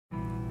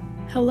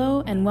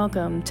Hello and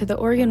welcome to the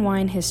Oregon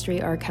Wine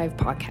History Archive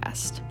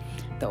podcast.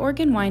 The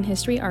Oregon Wine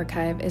History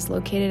Archive is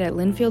located at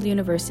Linfield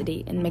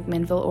University in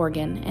McMinnville,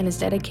 Oregon, and is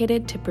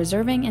dedicated to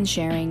preserving and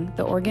sharing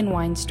the Oregon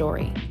wine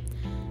story.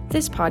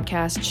 This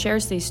podcast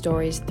shares these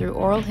stories through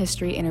oral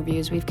history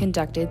interviews we've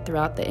conducted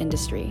throughout the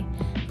industry.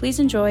 Please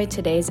enjoy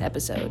today's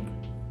episode.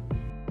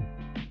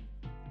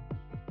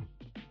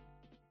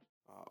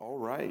 All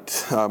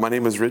right. My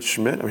name is Rich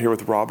Schmidt. I'm here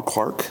with Rob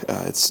Clarke.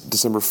 It's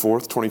December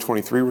 4th,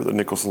 2023. We're at the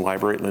Nicholson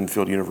Library at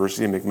Linfield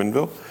University in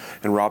McMinnville.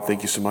 And Rob,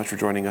 thank you so much for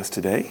joining us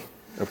today.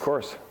 Of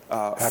course.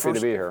 Happy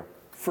to be here.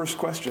 First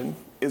question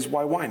is,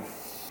 why wine?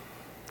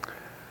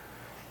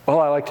 Well,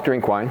 I like to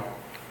drink wine.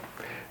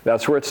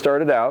 That's where it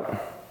started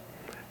out.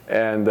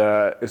 And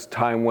as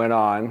time went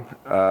on,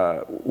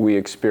 we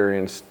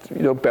experienced,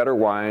 better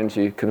wines.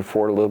 You can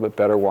afford a little bit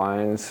better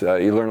wines.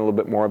 You learn a little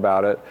bit more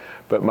about it.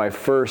 But my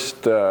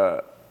first,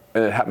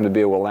 and it happened to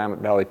be a Willamette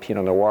Valley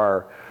Pinot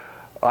Noir,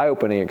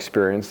 eye-opening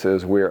experience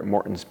is we were at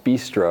Morton's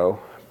Bistro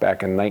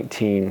back in I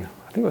think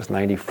it was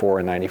 94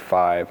 and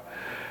 95.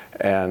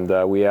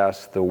 And we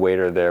asked the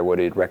waiter there what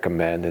he'd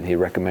recommend, and he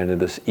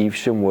recommended this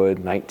Evesham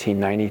Wood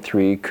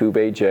 1993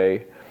 Cuvée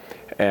J.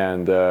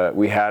 And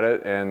we had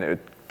it, and it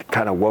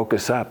kind of woke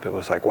us up. It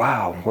was like,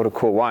 wow, what a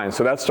cool wine.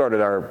 So that started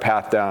our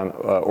path down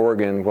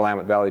Oregon,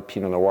 Willamette Valley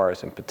Pinot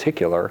Noirs in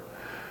particular.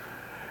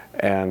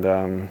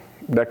 And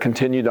that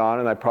continued on,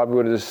 and I probably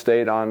would have just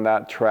stayed on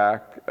that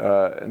track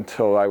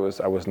until I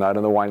was not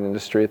in the wine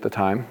industry at the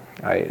time.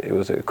 It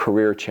was a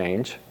career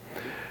change,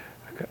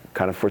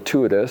 kind of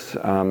fortuitous.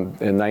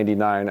 In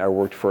 '99, I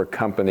worked for a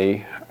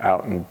company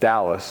out in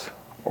Dallas,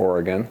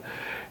 Oregon,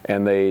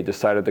 and they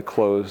decided to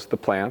close the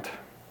plant.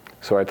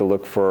 So I had to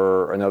look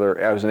for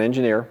another, I was an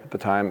engineer at the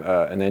time,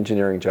 an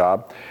engineering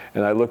job,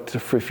 and I looked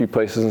for a few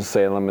places in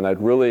Salem, and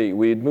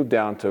we had moved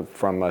down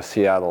from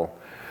Seattle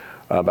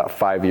about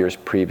 5 years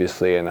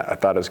previously, and I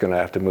thought I was going to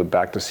have to move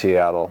back to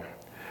Seattle.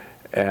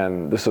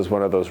 And this is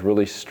one of those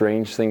really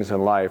strange things in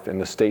life. In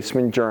the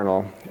Statesman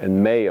Journal,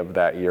 in May of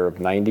that year,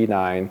 of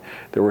 '99,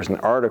 there was an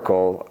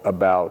article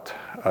about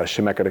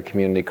Chemeketa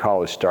Community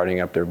College starting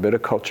up their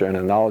viticulture and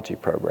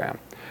enology program.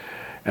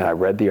 And I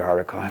read the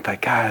article, and I thought,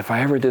 God, if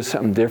I ever did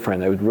something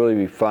different, it would really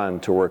be fun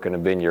to work in a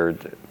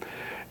vineyard.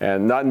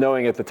 And not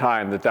knowing at the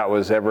time that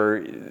was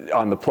ever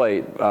on the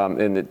plate,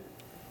 and it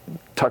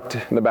tucked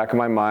in the back of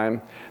my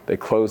mind. They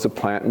closed the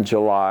plant in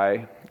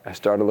July. I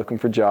started looking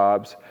for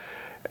jobs.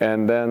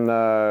 And then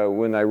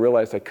when I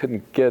realized I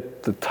couldn't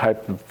get the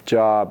type of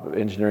job,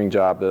 engineering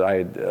job that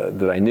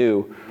I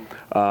knew,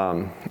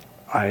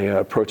 I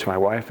approached my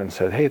wife and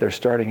said, hey, they're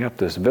starting up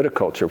this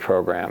viticulture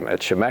program at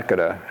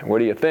Chemeketa. What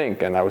do you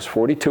think? And I was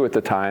 42 at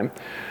the time.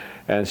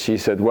 And she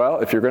said, well,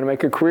 if you're going to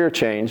make a career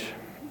change,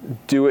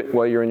 do it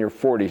while you're in your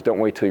 40s. Don't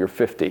wait till you're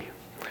 50.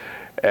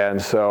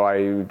 And so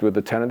with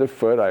a tentative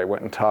foot, I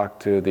went and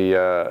talked to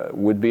the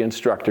would-be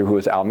instructor, who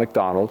was Al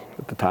McDonald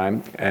at the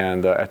time,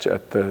 and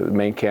at the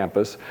main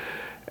campus,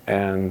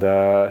 and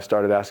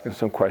started asking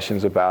some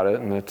questions about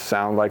it. And it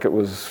sounded like it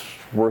was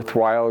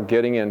worthwhile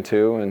getting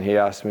into. And he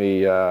asked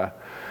me why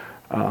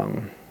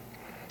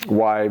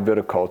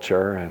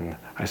viticulture, and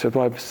I said,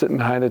 well, I've been sitting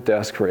behind a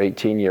desk for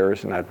 18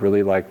 years, and I'd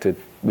really like to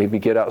maybe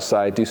get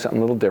outside, do something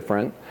a little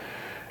different.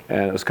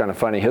 And it was kind of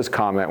funny. His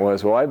comment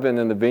was, well, I've been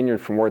in the vineyard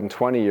for more than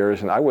 20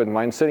 years, and I wouldn't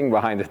mind sitting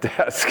behind a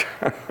desk.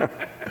 And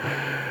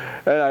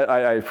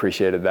I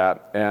appreciated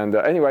that. And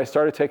anyway, I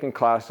started taking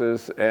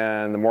classes,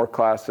 and the more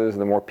classes,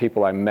 the more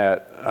people I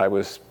met, I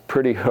was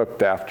pretty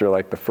hooked after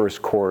like the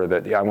first quarter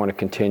that I want to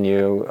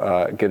continue,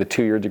 get a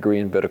 2-year degree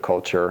in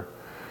viticulture.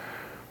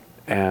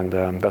 And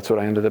that's what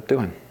I ended up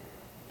doing.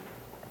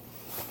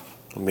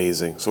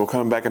 Amazing. So we'll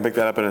come back and pick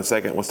that up in a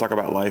second. Let's talk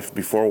about life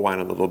before wine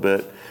a little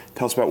bit.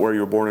 Tell us about where you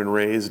were born and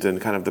raised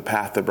and kind of the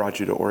path that brought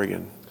you to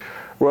Oregon.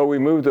 Well, we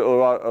moved a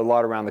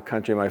lot around the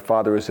country. My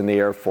father was in the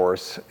Air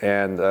Force,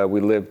 and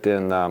we lived we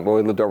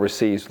lived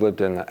overseas. We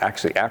lived in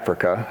actually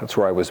Africa. That's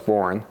where I was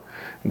born,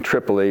 in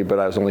Tripoli, but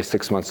I was only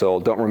 6 months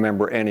old. Don't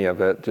remember any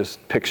of it,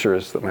 just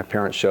pictures that my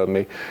parents showed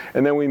me.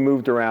 And then we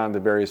moved around to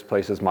various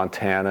places,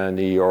 Montana,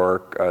 New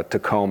York,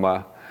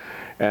 Tacoma.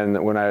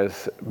 And when I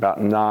was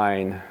about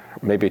 9,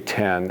 maybe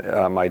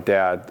 10, my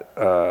dad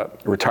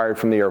retired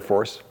from the Air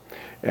Force,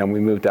 and we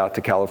moved out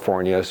to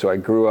California. So I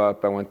grew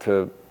up, I went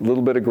to a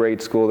little bit of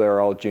grade school there,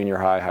 all junior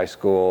high, high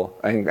school,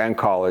 and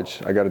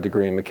college. I got a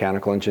degree in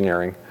mechanical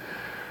engineering,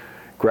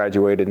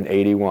 graduated in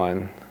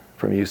 '81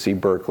 from UC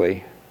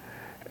Berkeley,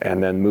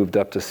 and then moved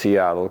up to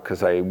Seattle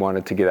because I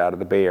wanted to get out of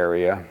the Bay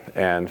Area,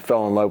 and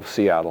fell in love with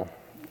Seattle.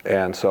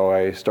 And so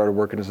I started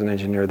working as an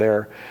engineer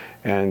there,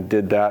 and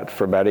did that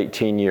for about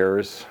 18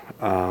 years.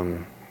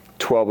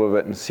 12 of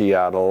it in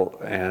Seattle,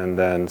 and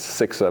then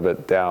 6 of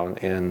it down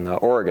in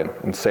Oregon,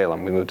 in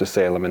Salem. We moved to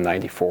Salem in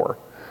 '94.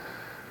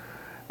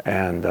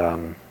 And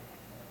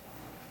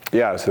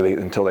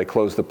until they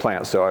closed the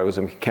plant. So I was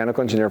a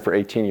mechanical engineer for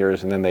 18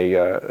 years, and then they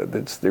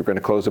were going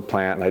to close the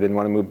plant, and I didn't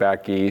want to move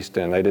back east,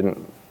 and I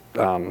didn't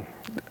want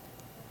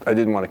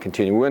to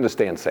continue. We wanted to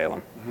stay in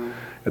Salem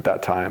at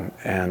that time,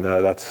 and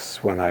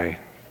that's when I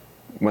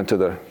went to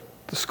the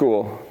the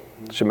school,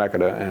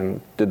 Chemeketa, and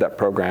did that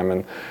program,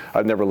 and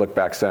I've never looked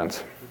back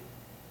since.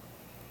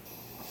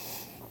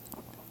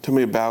 Tell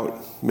me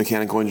about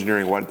mechanical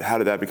engineering. How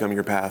did that become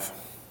your path?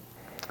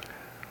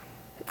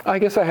 I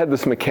guess I had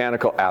this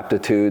mechanical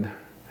aptitude.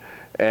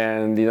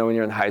 And, you know, when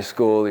you're in high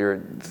school,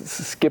 you're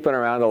skipping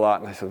around a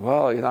lot. And I said,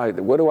 well, you know,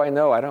 what do I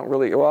know? I don't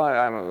really, well,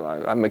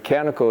 I'm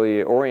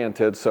mechanically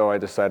oriented, so I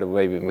decided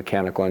maybe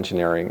mechanical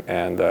engineering.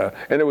 And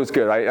it was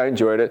good. I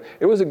enjoyed it.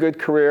 It was a good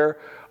career.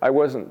 I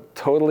wasn't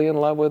totally in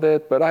love with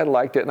it, but I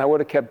liked it, and I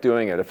would have kept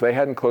doing it. If they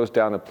hadn't closed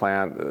down the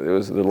plant, there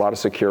was a lot of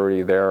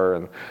security there,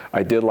 and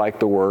I did like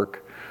the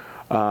work.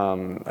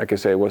 Like I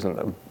say, it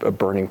wasn't a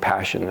burning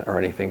passion or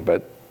anything,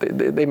 but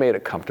they made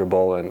it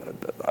comfortable, and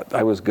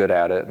I was good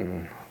at it.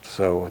 And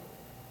so,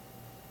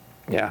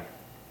 yeah.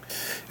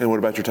 And what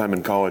about your time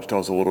in college? Tell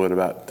us a little bit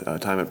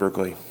about time at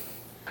Berkeley.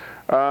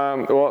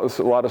 Well, it was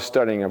a lot of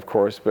studying, of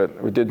course,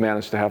 but we did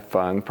manage to have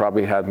fun.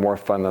 Probably had more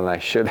fun than I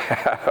should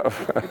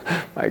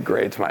have. My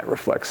grades might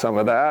reflect some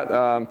of that.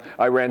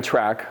 I ran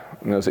track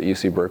when I was at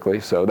UC Berkeley,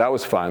 so that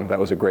was fun. That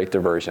was a great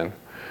diversion.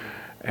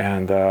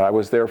 And I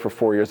was there for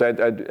 4 years. I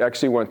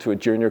actually went to a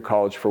junior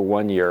college for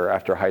 1 year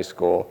after high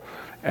school,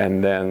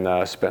 and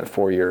then spent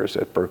 4 years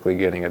at Berkeley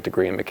getting a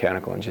degree in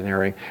mechanical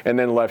engineering, and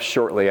then left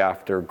shortly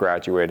after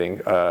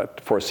graduating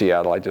for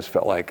Seattle. I just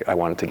felt like I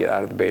wanted to get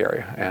out of the Bay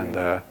Area. And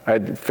I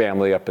had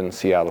family up in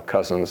Seattle,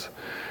 cousins,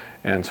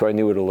 and so I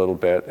knew it a little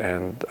bit,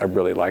 and I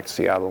really liked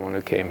Seattle when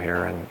we came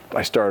here. And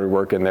I started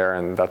working there,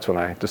 and that's when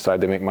I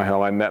decided to make my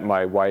home. I met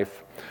my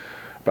wife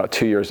about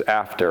 2 years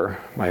after,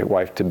 my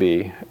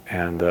wife-to-be,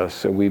 and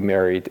so we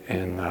married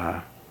in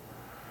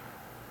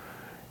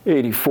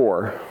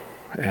 '84.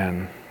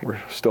 And we're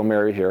still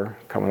married here,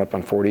 coming up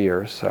on 40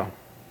 years. So,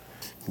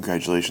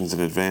 congratulations in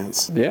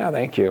advance. Yeah,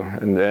 thank you.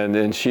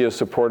 And she has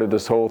supported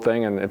this whole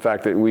thing. And in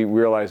fact, we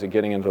realized that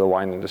getting into the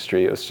wine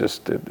industry is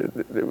just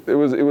it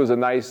was a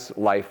nice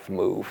life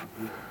move.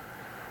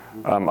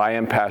 I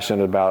am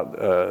passionate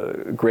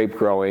about grape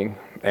growing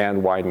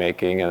and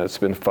winemaking, and it's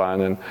been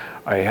fun. And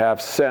I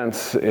have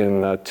since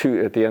at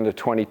the end of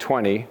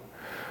 2020,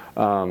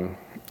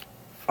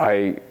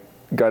 I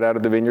got out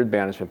of the vineyard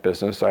management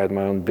business. I had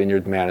my own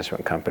vineyard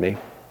management company.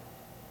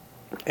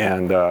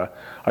 And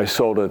I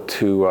sold it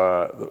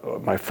to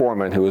my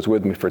foreman, who was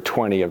with me for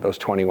 20 of those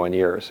 21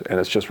 years. And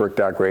it's just worked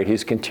out great.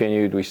 He's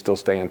continued. We still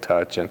stay in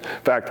touch. And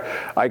in fact,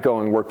 I go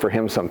and work for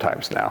him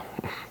sometimes now.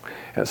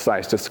 And it's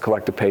nice just to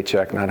collect a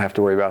paycheck, not have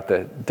to worry about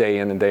the day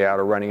in and day out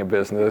of running a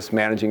business,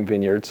 managing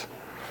vineyards.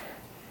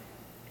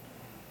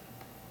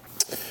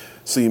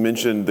 So you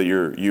mentioned that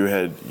you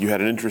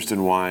had an interest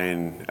in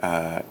wine,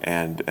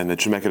 and the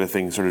Chemeketa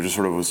thing sort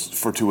of was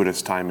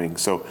fortuitous timing.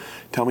 So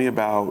tell me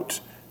about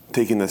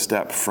taking the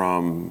step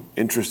from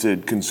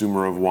interested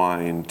consumer of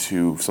wine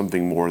to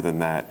something more than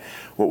that.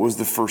 What was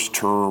the first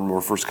term or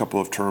first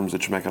couple of terms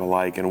that Chemeketa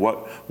like, and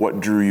what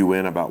drew you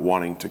in about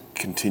wanting to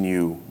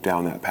continue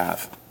down that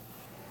path?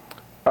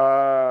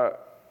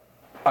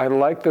 I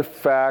like the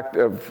fact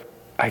of,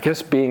 I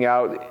guess, being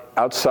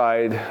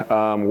outside,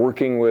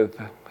 working with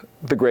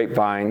the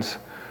grapevines.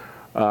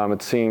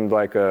 It seemed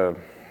like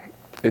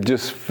it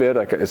just fit.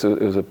 Like it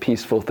was a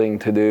peaceful thing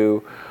to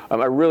do.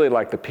 I really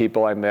liked the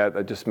people I met.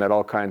 I just met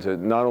all kinds of,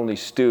 not only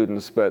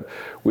students, but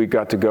we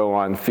got to go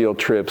on field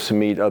trips,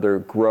 meet other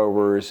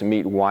growers,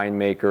 meet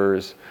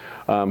winemakers.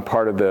 One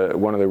of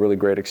the really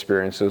great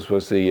experiences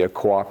was the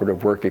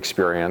cooperative work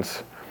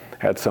experience.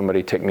 Had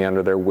somebody take me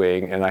under their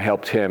wing, and I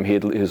helped him. He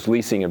was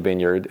leasing a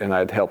vineyard, and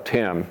I'd helped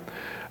him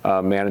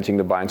managing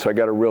the vine. So I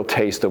got a real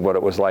taste of what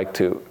it was like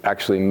to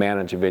actually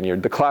manage a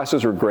vineyard. The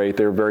classes were great.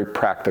 They were very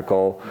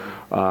practical.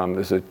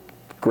 There's a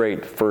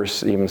great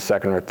first, even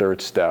second or third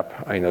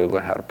step. I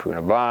learn how to prune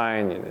a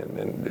vine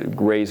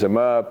and raise them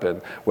up,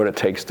 and what it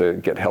takes to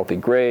get healthy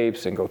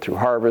grapes and go through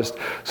harvest.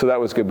 So that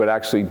was good, but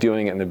actually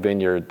doing it in the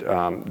vineyard,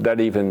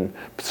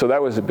 so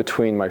that was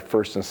between my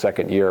first and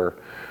second year,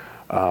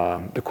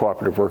 the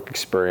cooperative work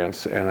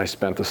experience, and I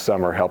spent the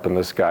summer helping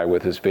this guy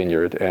with his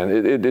vineyard, and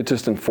it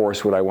just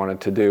enforced what I wanted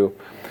to do.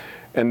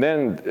 And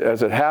then,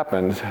 as it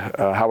happened,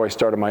 how I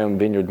started my own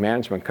vineyard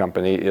management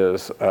company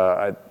is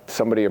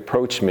somebody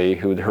approached me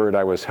who'd heard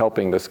I was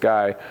helping this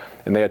guy,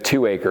 and they had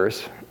 2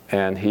 acres,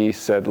 and he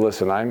said,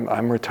 listen,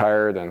 I'm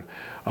retired, and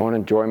I want to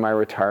enjoy my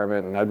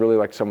retirement, and I'd really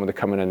like someone to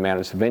come in and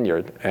manage the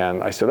vineyard.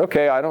 And I said,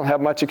 okay, I don't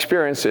have much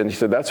experience. And he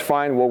said, that's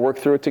fine, we'll work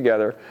through it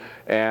together.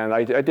 And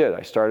I did.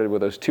 I started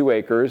with those 2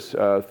 acres,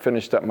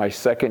 finished up my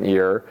second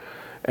year,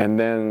 and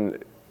then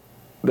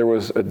there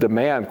was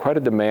quite a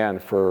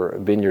demand for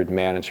vineyard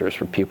managers,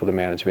 for people to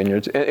manage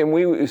vineyards. And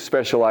we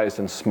specialized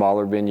in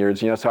smaller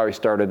vineyards. That's how I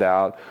started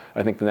out.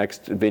 I think the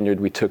next vineyard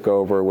we took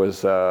over was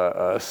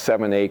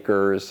 7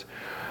 acres.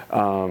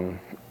 And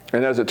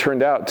as it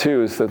turned out,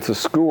 too, since the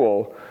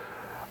school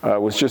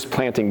was just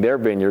planting their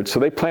vineyard, so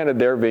they planted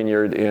their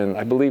vineyard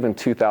I believe in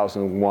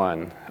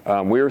 2001.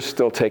 We were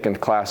still taking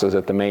classes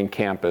at the main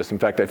campus. In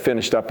fact, I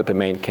finished up at the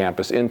main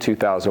campus in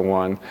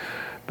 2001.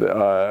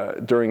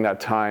 During that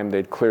time,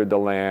 they'd cleared the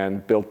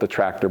land, built the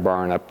tractor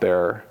barn up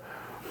there.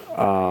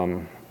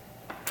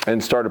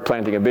 and started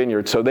planting a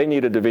vineyard. So they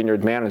needed a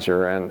vineyard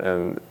manager,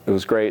 and it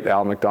was great.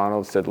 Al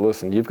McDonald said,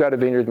 listen, you've got a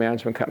vineyard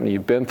management company.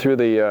 You've been through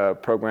the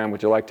program.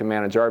 Would you like to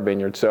manage our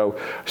vineyard? So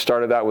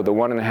started out with the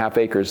 1.5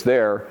 acres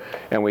there,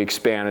 and we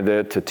expanded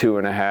it to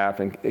 2.5,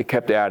 and it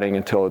kept adding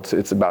until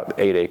it's about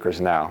 8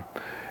 acres now.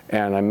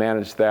 And I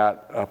managed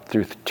that up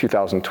through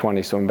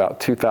 2020, so in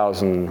about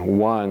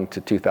 2001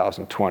 to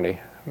 2020,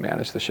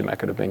 managed the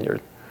Chemeketa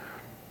vineyard.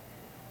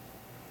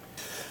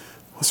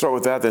 Let's start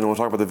with that then. We'll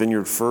talk about the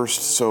vineyard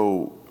first.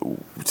 So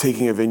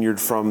taking a vineyard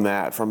from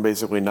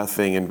basically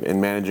nothing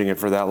and managing it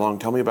for that long,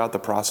 tell me about the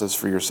process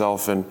for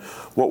yourself, and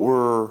what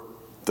were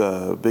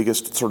the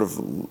biggest sort of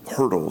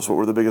hurdles? What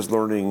were the biggest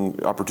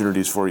learning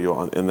opportunities for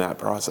you in that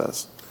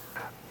process?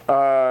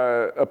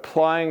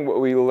 Applying what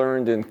we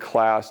learned in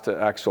class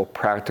to actual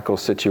practical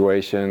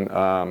situation.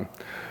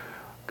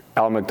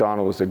 Al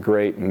McDonald was a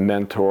great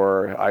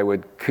mentor. I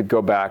could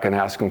go back and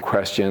ask him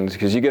questions,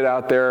 because you get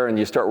out there and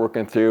you start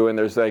working through, and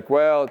there's like,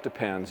 well, it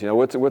depends. You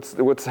know,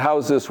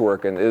 how's this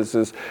working?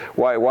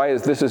 Why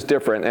is this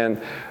different? And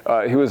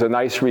he was a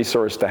nice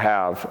resource to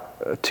have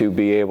to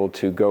be able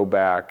to go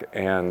back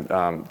and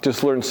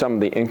just learn some of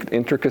the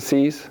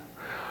intricacies.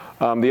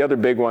 The other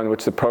big one,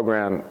 which the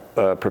program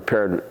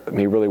prepared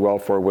me really well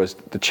for, was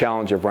the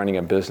challenge of running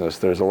a business.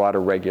 There's a lot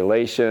of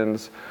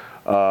regulations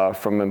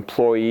from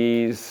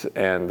employees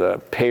and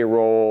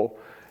payroll,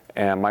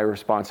 and my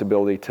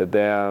responsibility to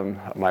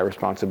them, my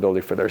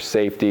responsibility for their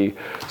safety.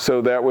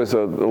 So that was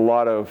a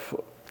lot of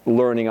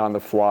learning on the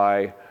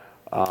fly,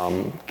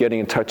 getting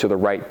in touch with the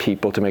right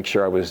people to make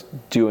sure I was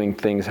doing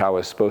things how I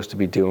was supposed to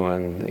be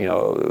doing, you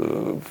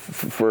know,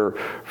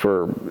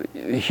 for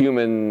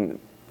human,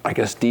 I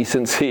guess,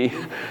 decency,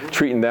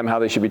 treating them how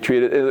they should be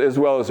treated, as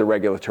well as the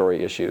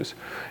regulatory issues,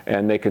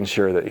 and making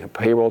sure that, you know,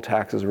 payroll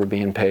taxes were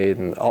being paid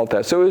and all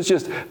that. So it was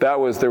just, there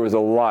was a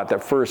lot.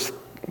 That first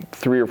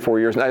 3 or 4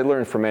 years, and I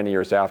learned for many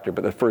years after,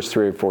 but the first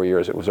 3 or 4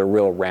 years, it was a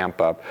real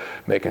ramp up,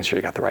 making sure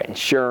you got the right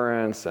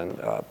insurance, and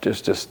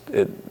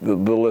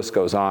the list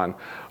goes on.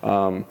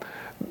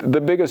 The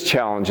biggest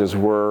challenges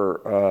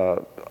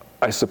were,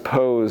 I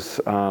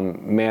suppose,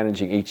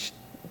 managing each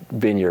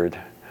vineyard.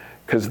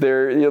 Because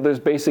there's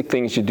basic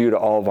things you do to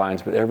all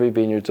vines, but every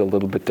vineyard's a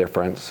little bit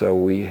different. So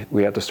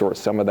we had to sort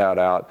some of that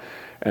out.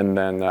 And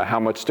then how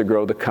much to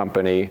grow the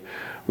company.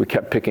 We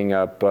kept picking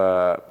up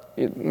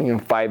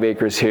 5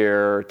 acres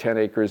here, 10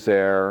 acres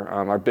there.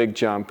 Our big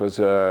jump was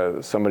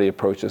somebody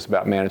approached us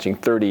about managing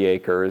 30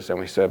 acres, and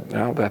we said,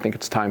 well, I think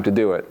it's time to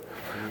do it.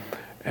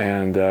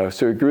 And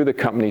so we grew the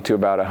company to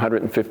about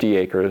 150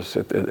 acres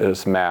at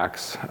its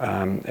max.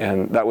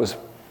 And that was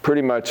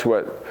pretty much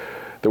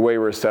the way we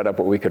were set up,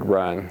 what we could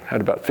run. Had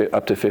about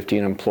up to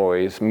 15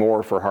 employees,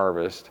 more for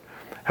harvest,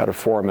 had a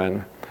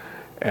foreman.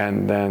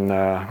 And then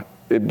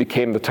it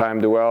became the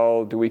time to,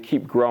 well, do we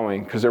keep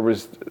growing? Because there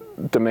was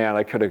demand.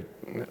 I could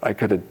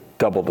have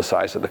doubled the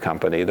size of the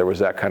company. There was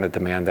that kind of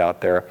demand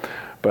out there.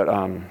 But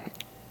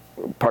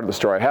part of the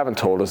story I haven't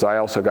told is I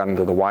also got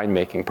into the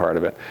winemaking part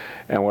of it.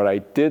 And what I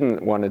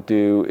didn't want to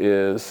do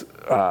is,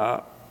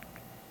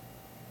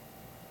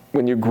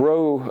 when you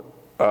grow,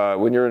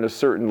 when you're in a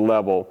certain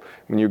level,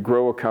 when you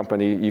grow a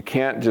company, you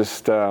can't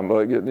just,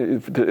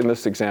 in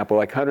this example,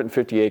 like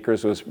 150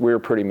 acres we were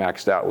pretty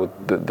maxed out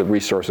with the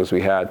resources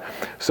we had.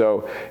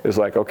 So it was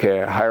like,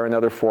 okay, hire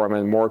another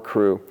foreman, more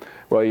crew.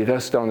 Well, you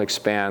just don't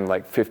expand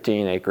like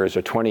 15 acres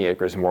or 20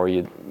 acres more.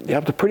 You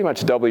have to pretty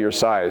much double your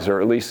size,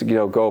 or at least, you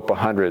know, go up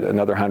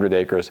another 100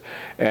 acres.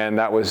 And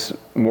that was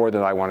more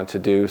than I wanted to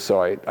do,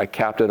 so I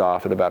capped it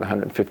off at about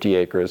 150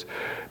 acres,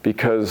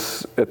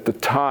 because at the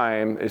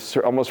time, it's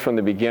almost from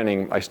the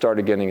beginning, I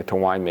started getting into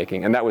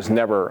winemaking, and that was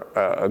never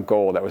a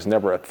goal, that was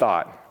never a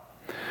thought.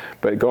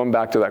 But going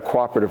back to that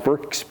cooperative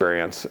work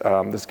experience,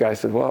 this guy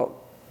said, well,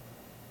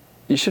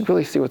 you should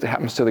really see what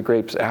happens to the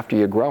grapes after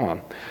you grow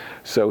them.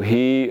 So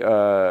he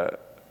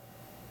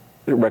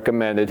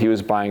recommended, he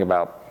was buying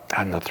about,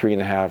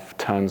 3.5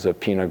 tons of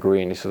Pinot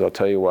Gris. He says, I'll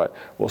tell you what,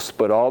 we'll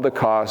split all the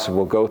costs,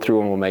 we'll go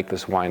through and we'll make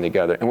this wine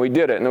together. And we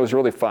did it, and it was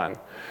really fun.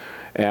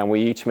 And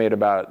we each made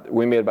about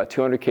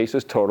 200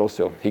 cases total.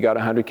 So he got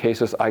 100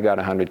 cases, I got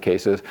 100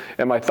 cases.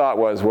 And my thought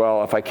was,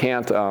 well, if I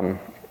can't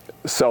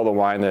sell the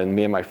wine, then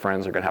me and my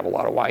friends are gonna have a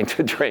lot of wine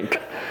to drink.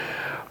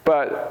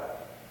 But,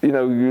 you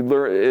know, you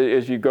learn,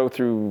 as you go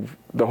through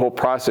the whole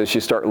process, you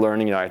start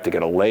learning, you know, I had to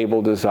get a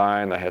label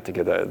design, I had to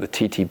get the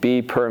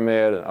TTB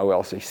permit, an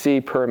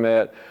OLCC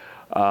permit,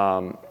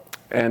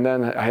 and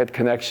then I had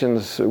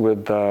connections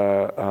with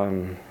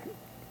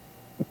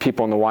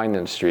people in the wine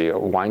industry, a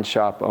wine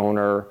shop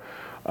owner.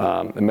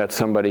 I met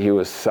somebody who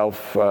was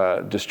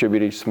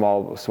self-distributing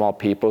small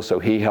people, so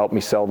he helped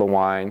me sell the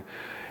wine.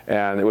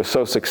 And it was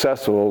so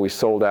successful, we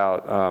sold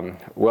out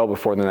well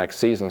before the next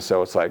season,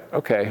 so it's like,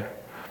 okay,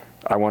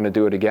 I want to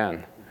do it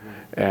again.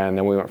 And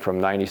then we went from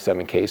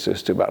 97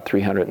 cases to about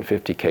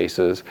 350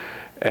 cases,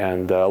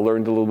 and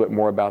learned a little bit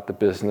more about the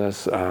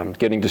business,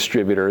 getting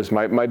distributors.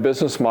 My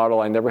business model,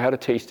 I never had a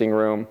tasting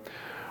room.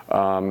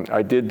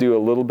 I did do a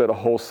little bit of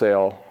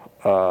wholesale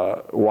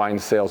wine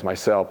sales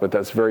myself, but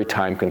that's very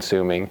time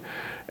consuming,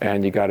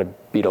 and you got to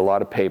beat a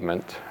lot of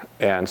pavement.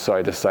 And so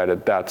I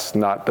decided that's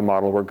not the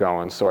model we're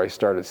going. So I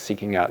started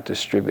seeking out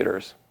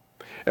distributors.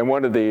 And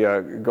one of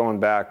the, going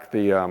back,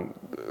 the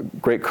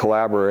great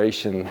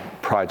collaboration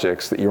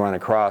projects that you run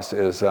across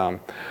is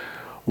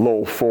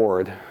Lowell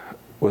Ford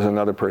was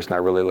another person I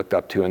really looked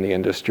up to in the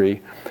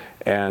industry.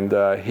 And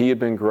he had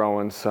been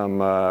growing some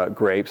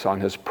grapes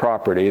on his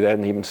property. They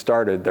hadn't even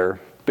started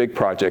their big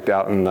project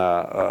out in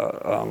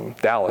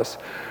Dallas,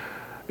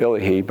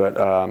 Illahee. But,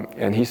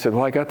 and he said,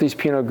 well, I got these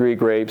Pinot Gris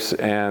grapes,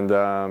 and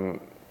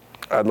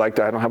I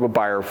don't have a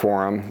buyer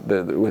for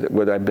them.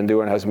 What I've been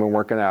doing hasn't been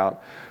working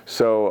out.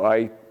 So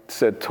I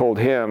told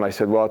him, I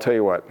said, well, I'll tell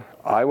you what,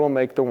 I will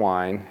make the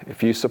wine.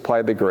 If you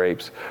supply the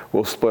grapes,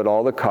 we'll split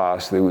all the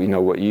costs. You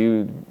know, what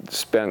you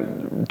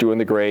spent doing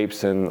the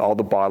grapes and all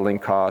the bottling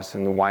costs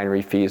and the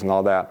winery fees and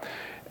all that.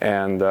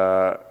 And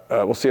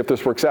we'll see if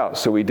this works out.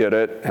 So we did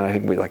it, and I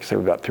think like I said,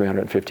 we got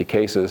 350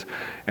 cases,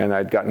 and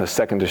I'd gotten a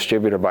second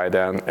distributor by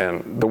then,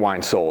 and the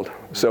wine sold.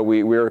 So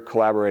we were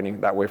collaborating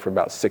that way for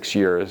about 6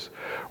 years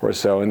or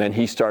so, and then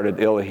he started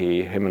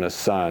Illahee, him and his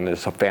son,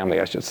 his family,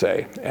 I should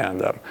say,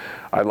 and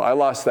I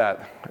lost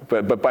that,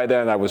 but by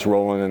then I was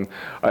rolling,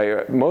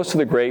 and most of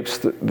the grapes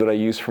that I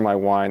used for my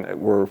wine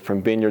were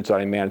from vineyards that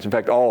I managed. In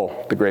fact,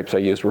 all the grapes I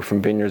used were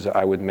from vineyards that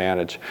I would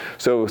manage.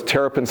 So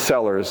Terrapin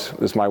Cellars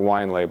is my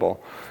wine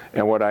label.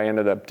 And what I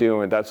ended up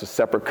doing, that's a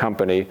separate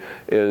company,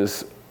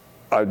 is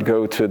I'd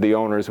go to the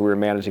owners who were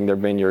managing their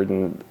vineyard,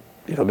 and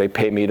you know, they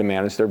pay me to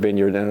manage their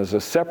vineyard. And as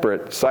a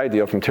separate side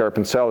deal from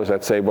Terrapin Cellars,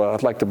 I'd say, well,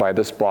 I'd like to buy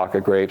this block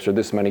of grapes or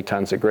this many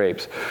tons of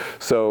grapes.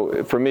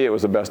 So for me, it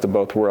was the best of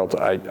both worlds.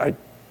 I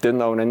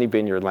didn't own any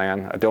vineyard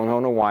land. I don't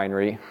own a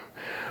winery,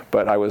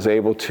 but I was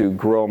able to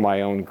grow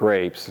my own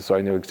grapes. So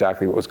I knew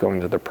exactly what was going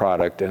into the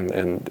product,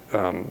 and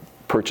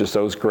purchase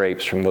those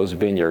grapes from those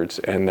vineyards,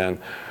 and then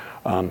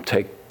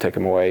take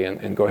them away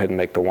and go ahead and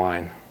make the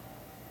wine.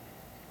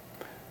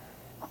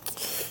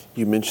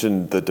 You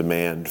mentioned the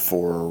demand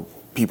for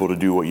people to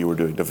do what you were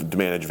doing, to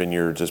manage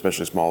vineyards,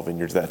 especially small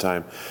vineyards at that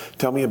time.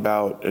 Tell me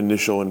about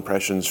initial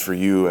impressions for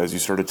you as you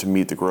started to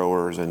meet the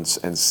growers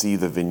and see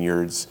the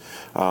vineyards.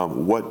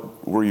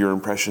 What were your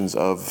impressions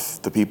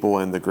of the people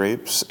and the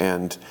grapes,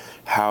 and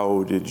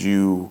what did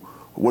you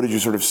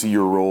sort of see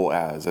your role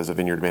as a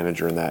vineyard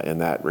manager in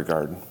that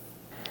regard?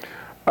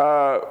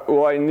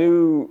 Well, I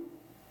knew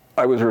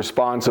I was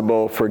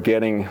responsible for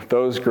getting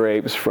those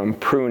grapes from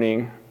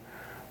pruning,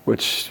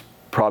 which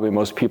probably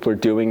most people are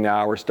doing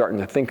now, or starting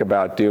to think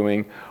about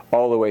doing,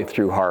 all the way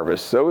through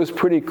harvest. So it was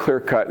pretty clear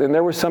cut. And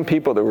there were some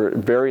people that were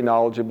very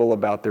knowledgeable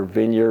about their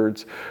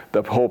vineyards,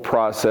 the whole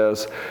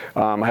process.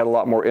 I had a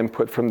lot more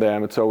input from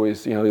them. It's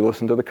always, you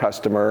listen to the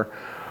customer.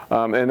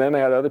 And then they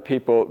had other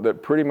people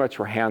that pretty much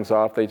were hands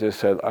off. They just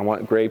said, I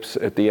want grapes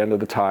at the end of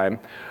the time.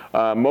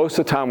 Most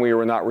of the time we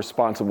were not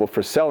responsible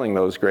for selling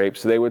those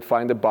grapes. They would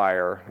find a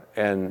buyer,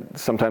 and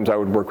sometimes I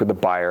would work with the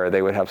buyer.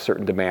 They would have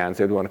certain demands.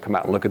 They'd want to come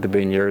out and look at the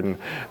vineyard and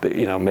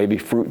maybe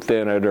fruit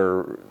thin it,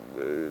 or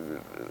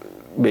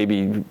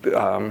maybe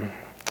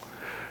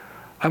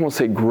I won't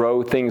say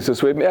grow things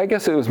this way. I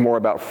guess it was more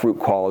about fruit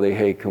quality.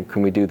 Hey,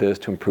 can we do this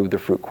to improve the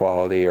fruit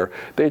quality? Or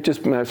they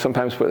just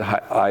sometimes put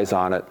eyes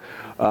on it.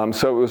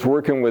 So it was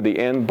working with the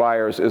end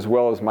buyers as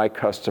well as my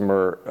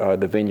customer,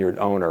 the vineyard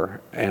owner.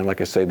 And like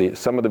I say,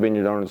 some of the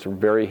vineyard owners were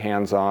very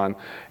hands-on,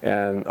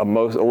 and a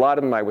lot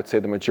of them, I would say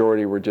the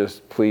majority, were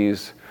just,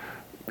 please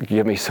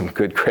give me some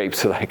good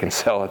grapes that I can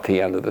sell at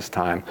the end of this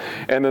time.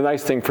 And the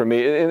nice thing for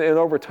me, and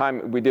over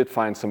time we did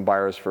find some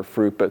buyers for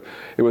fruit, but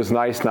it was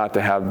nice not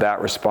to have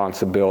that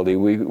responsibility.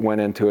 We went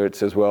into it,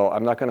 says, well,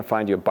 I'm not going to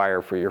find you a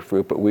buyer for your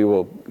fruit, but we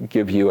will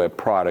give you a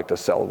product, a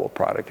sellable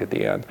product at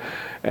the end.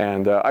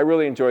 And I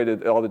really enjoyed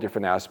it, all the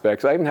different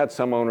aspects. I even had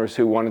some owners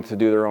who wanted to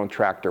do their own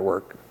tractor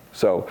work.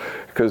 So,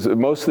 because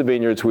most of the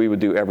vineyards, we would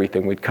do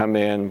everything. We'd come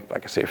in,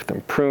 like I say, from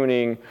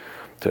pruning,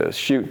 to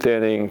shoot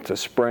thinning, to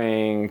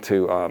spraying,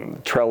 to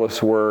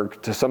trellis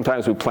work, to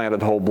sometimes we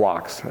planted whole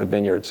blocks of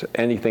vineyards.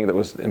 Anything that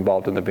was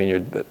involved in the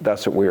vineyard,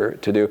 that's what we were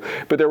to do.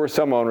 But there were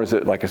some owners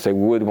that, like I say,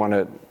 would want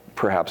to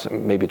perhaps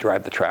maybe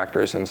drive the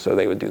tractors, and so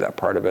they would do that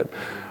part of it.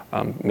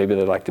 Maybe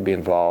they'd like to be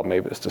involved,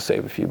 maybe it's to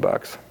save a few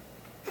bucks.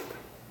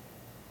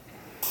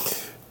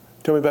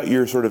 Tell me about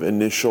your sort of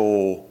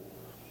initial,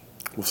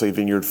 we'll say,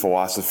 vineyard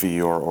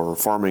philosophy or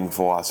farming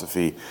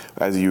philosophy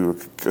as you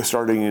were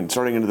starting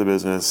into the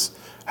business.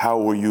 How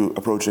were you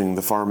approaching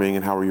the farming,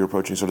 and how were you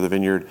approaching sort of the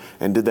vineyard,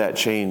 and did that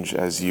change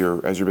as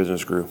your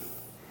business grew?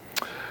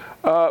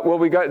 Well,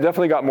 we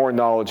definitely got more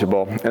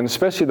knowledgeable, and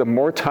especially the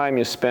more time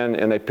you spend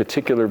in a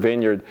particular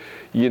vineyard,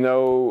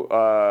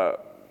 the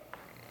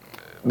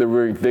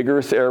very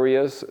vigorous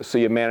areas, so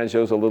you manage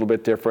those a little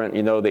bit different.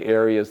 The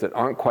areas that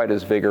aren't quite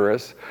as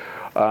vigorous.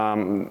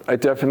 I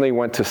definitely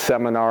went to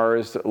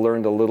seminars,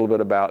 learned a little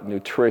bit about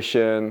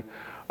nutrition,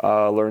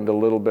 learned a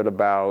little bit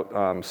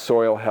about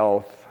soil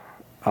health.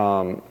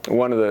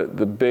 One of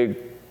the big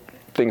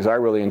things I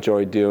really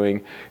enjoyed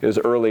doing is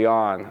early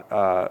on,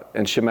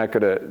 and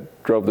Chemeketa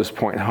drove this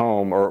point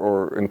home,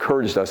 or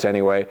encouraged us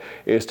anyway,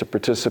 is to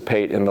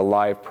participate in the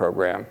LIVE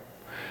program.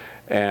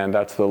 And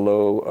that's the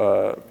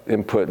low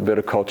input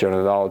viticulture and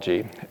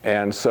enology.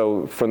 And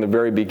so from the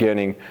very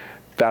beginning,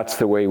 that's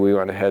the way we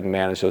went ahead and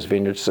managed those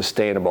vineyards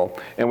sustainable.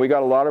 And we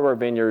got a lot of our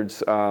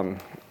vineyards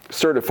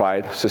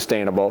certified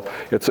sustainable.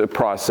 It's a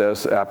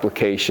process,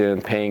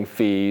 application, paying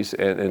fees,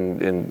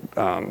 and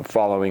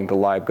following the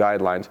LIVE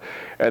guidelines.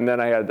 And then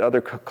I had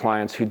other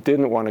clients who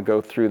didn't want to go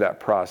through that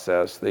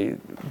process. They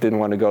didn't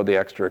want to go the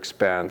extra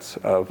expense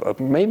of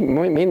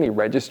mainly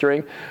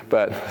registering,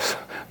 but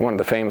one of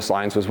the famous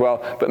lines was,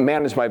 well, but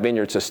manage my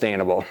vineyard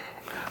sustainable.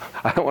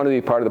 I don't want to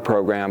be part of the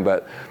program,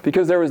 but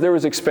because there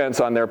was expense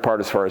on their part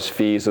as far as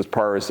fees, as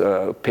far as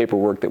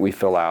paperwork that we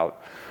fill out.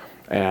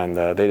 And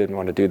they didn't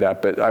want to do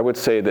that. But I would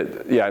say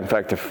that, yeah, in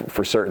fact,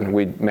 for certain,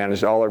 we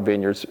managed all our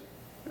vineyards,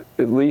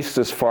 at least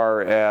as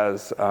far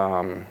as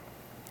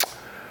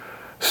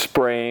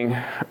spraying,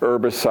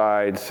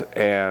 herbicides,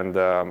 and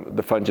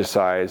the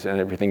fungicides,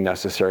 and everything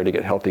necessary to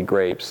get healthy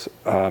grapes,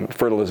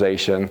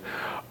 fertilization,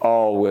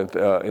 all with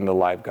in the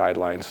LIVE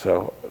guidelines.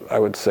 So I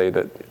would say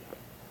that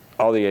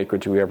all the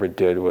acreage we ever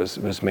did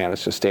was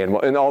managed sustainable.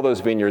 And all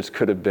those vineyards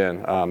could have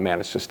been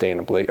managed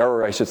sustainably,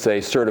 or I should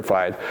say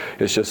certified.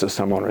 It's just that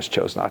some owners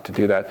chose not to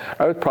do that.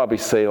 I would probably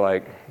say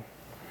like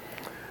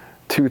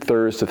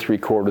 2/3 to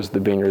 3/4 of the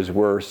vineyards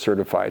were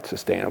certified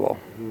sustainable.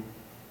 Mm-hmm.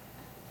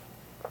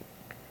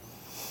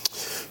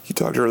 You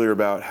talked earlier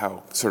about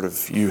how sort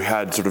of you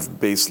had sort of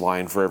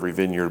baseline for every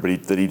vineyard,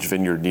 but that each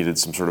vineyard needed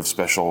some sort of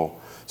special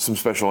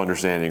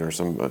understanding or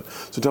some.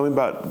 So tell me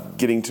about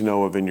getting to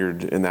know a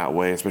vineyard in that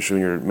way,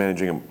 especially when you're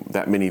managing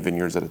that many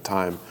vineyards at a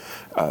time,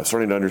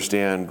 starting to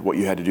understand what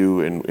you had to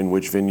do in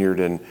which vineyard,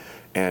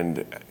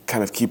 and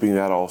kind of keeping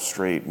that all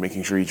straight,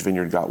 making sure each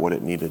vineyard got what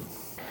it needed.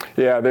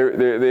 Yeah,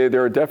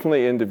 they're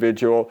definitely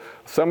individual.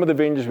 Some of the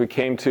vineyards we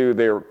came to,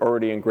 they were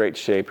already in great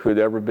shape, who'd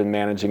ever been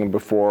managing them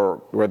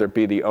before, whether it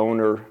be the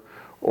owner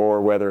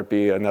or whether it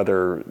be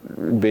another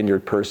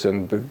vineyard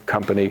person, the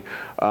company.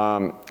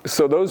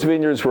 So those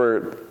vineyards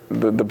were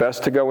the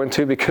best to go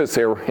into because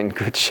they were in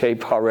good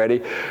shape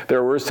already.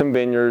 There were some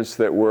vineyards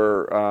that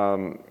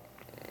were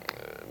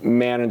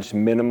managed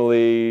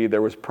minimally.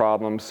 There was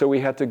problems, so we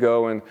had to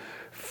go and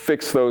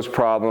fix those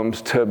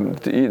problems.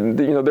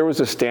 There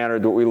was a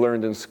standard, what we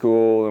learned in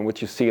school and what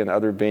you see in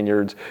other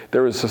vineyards.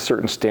 There was a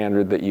certain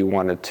standard that you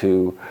wanted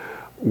to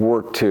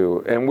work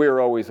to, and we were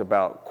always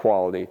about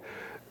quality.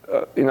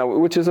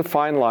 Which is a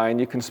fine line.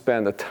 You can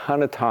spend a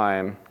ton of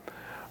time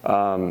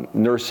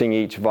nursing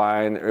each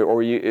vine,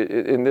 or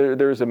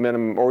there's a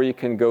minimum, or you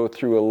can go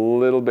through a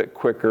little bit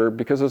quicker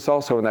because it's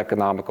also an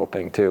economical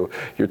thing too.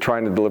 You're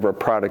trying to deliver a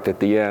product at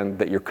the end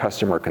that your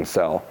customer can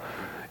sell.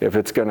 If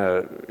it's going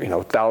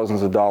to,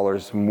 thousands of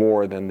dollars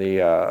more than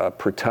the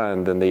per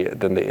ton than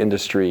the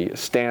industry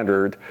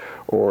standard,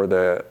 or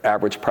the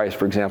average price,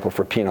 for example,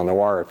 for Pinot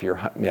Noir, if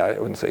I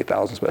wouldn't say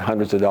thousands, but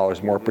hundreds of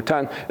dollars more per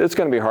ton, it's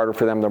going to be harder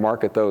for them to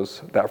market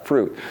that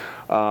fruit.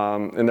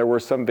 And there were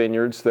some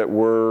vineyards that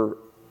were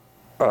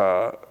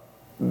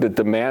that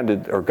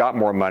demanded or got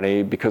more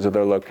money because of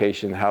their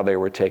location, how they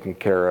were taken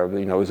care of.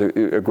 It was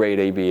a great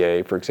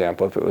AVA, for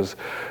example. If it was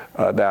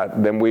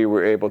that, then we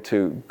were able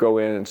to go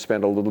in and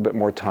spend a little bit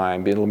more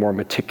time, be a little more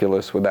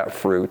meticulous with that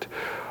fruit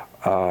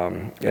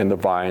and the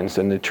vines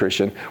and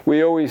nutrition.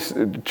 We always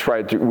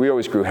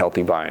grew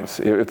healthy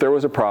vines. If there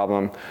was a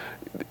problem,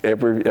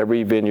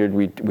 every vineyard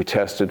we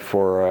tested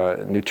for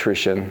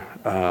nutrition,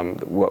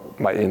 what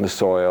might in the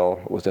soil,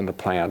 what was in the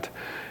plant.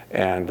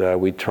 And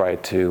we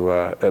tried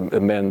to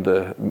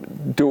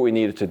do what we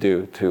needed to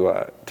do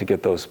to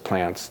get those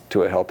plants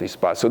to a healthy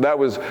spot. So that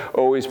was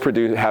always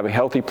having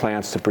healthy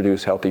plants to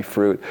produce healthy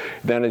fruit.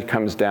 Then it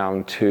comes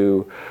down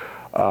to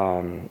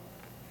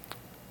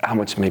how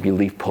much maybe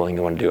leaf pulling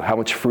you want to do, how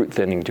much fruit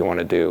thinning do you want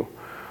to do.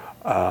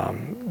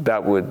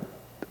 That would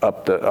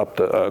up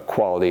the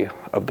quality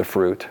of the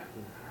fruit.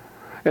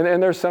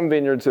 And there's some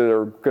vineyards that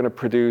are going to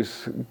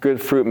produce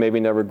good fruit, maybe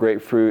never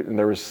great fruit. And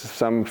there was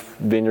some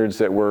vineyards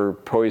that were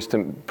poised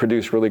to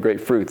produce really great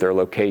fruit, their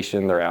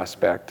location, their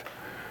aspect.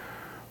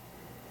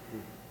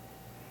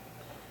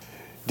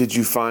 Did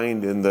you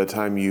find in the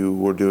time you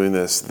were doing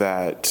this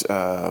that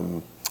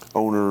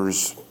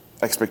owners'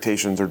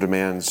 expectations or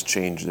demands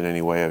changed in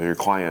any way of your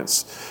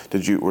clients?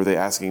 Were they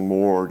asking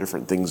more or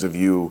different things of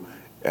you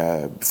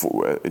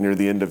near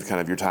the end of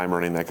kind of your time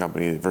running that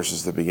company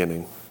versus the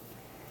beginning?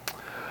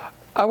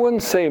 I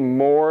wouldn't say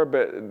more,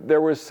 but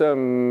there were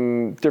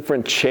some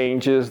different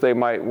changes they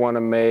might want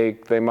to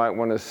make. They might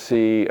want to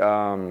see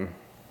a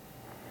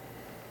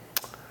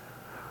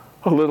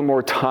little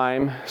more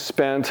time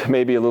spent,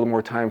 maybe a little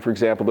more time, for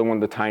example, one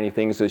of the tiny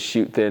things is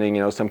shoot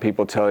thinning. Some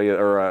people tell you,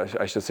 or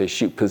I should say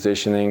shoot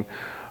positioning,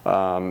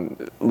 a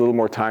little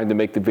more time to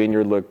make the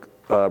vineyard look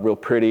real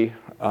pretty.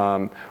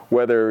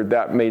 Whether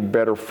that made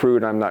better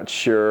fruit, I'm not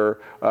sure.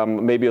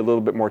 Maybe a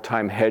little bit more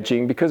time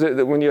hedging, because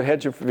when you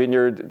hedge a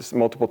vineyard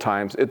multiple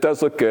times, it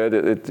does look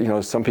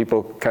good. Some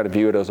people kind of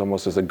view it as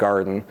almost as a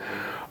garden.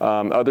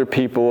 Other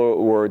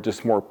people were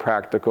just more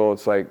practical.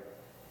 It's like,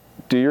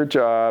 do your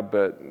job,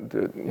 but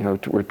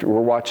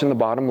we're watching the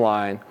bottom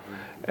line.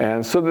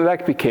 And so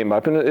that became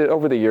up, and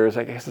over the years,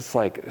 I guess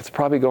it's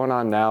probably going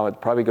on now.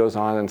 It probably goes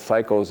on in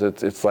cycles.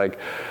 It's like,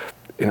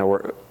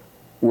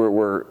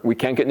 we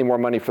can't get any more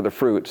money for the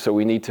fruit, so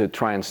we need to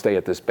try and stay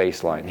at this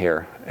baseline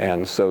here.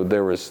 And so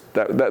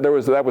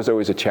that was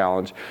always a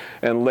challenge.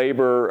 And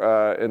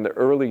labor in the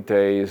early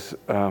days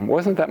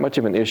wasn't that much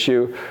of an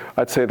issue.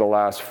 I'd say the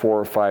last 4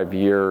 or 5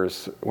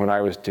 years when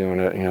I was doing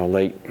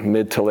it,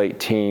 mid to late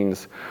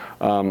teens,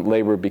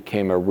 labor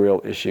became a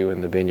real issue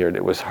in the vineyard.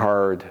 It was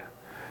hard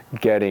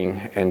getting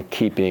and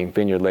keeping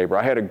vineyard labor.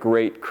 I had a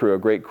great crew, a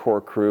great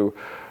core crew.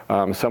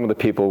 Some of the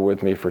people were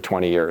with me for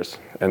 20 years,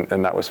 and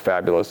that was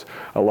fabulous.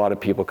 A lot of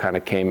people kind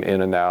of came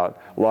in and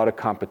out. A lot of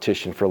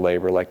competition for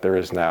labor like there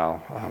is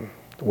now,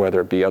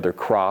 whether it be other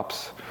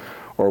crops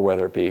or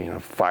whether it be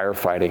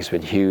firefighting's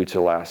been huge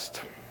the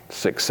last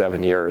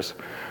 6-7 years.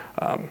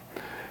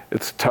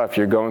 It's tough.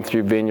 You're going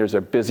through vineyards,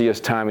 the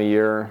busiest time of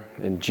year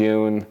in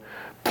June.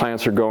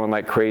 Plants are going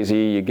like crazy.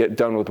 You get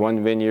done with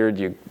one vineyard,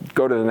 you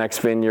go to the next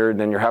vineyard,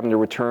 then you're having to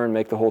return,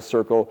 make the whole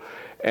circle.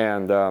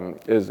 And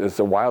as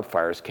the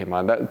wildfires came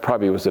on, that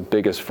probably was the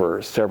biggest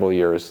for several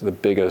years, the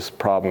biggest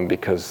problem,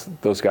 because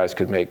those guys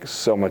could make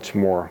so much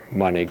more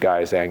money,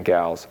 guys and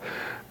gals,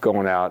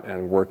 going out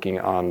and working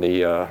on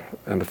the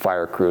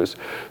fire crews.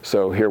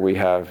 So here we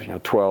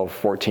have 12,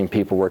 14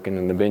 people working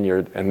in the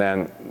vineyard, and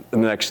then the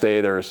next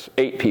day there's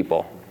 8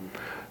 people.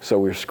 So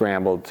we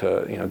scrambled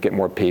to get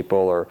more people,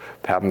 or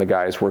having the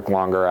guys work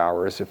longer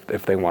hours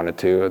if they wanted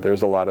to.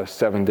 There's a lot of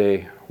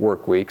 7-day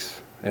work weeks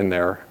in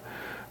there,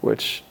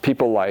 which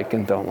people like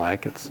and don't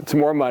like. It's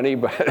more money,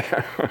 but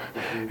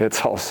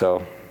it's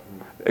also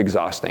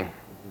exhausting.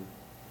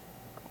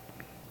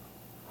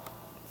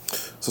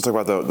 So talk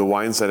about the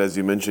wine side. As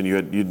you mentioned,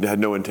 you had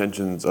no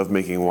intentions of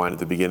making wine at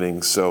the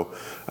beginning. So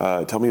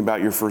tell me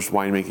about your first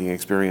winemaking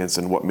experience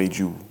and what made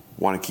you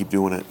want to keep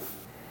doing it.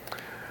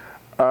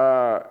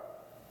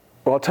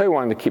 Well, I'll tell you why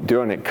I wanted to keep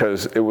doing it,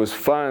 because it was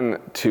fun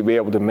to be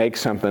able to make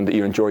something that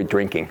you enjoyed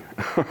drinking.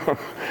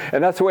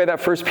 And that's the way that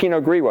first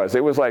Pinot Gris was.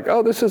 It was like,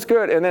 oh, this is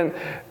good. And then,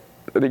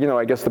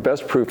 I guess the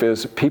best proof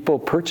is people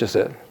purchase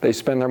it. They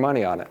spend their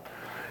money on it.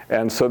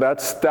 And so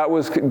that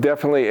was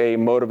definitely a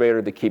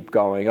motivator to keep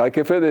going. Like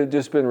if it had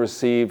just been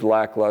received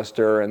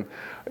lackluster and,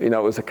 it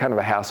was a kind of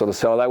a hassle to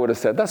sell it, I would have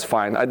said, that's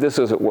fine. This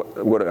is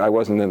what I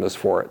wasn't in this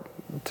for it.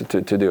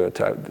 To do it,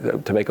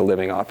 to make a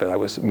living off it. I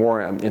was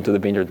more into the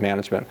vineyard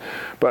management.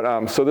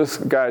 But so this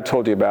guy I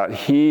told you about,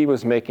 he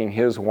was making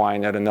his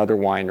wine at another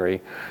winery.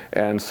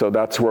 And so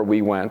that's where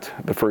we went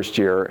the first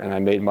year, and I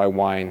made my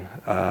wine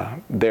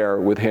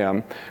there with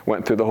him.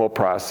 Went through the whole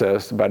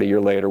process. About a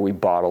year later, we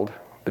bottled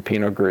the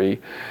Pinot Gris.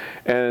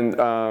 And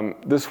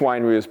this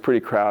winery was pretty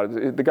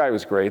crowded. The guy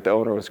was great, the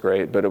owner was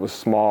great, but it was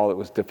small, it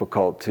was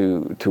difficult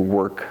to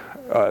work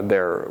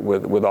there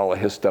with all of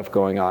his stuff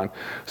going on.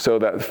 So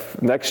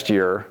that next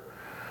year,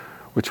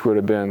 which would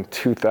have been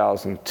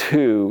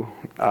 2002,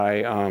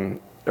 I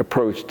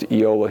approached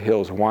Eola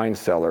Hills Wine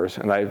Cellars,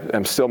 and I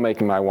am still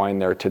making my wine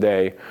there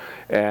today.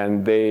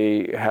 And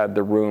they had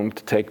the room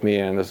to take me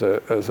in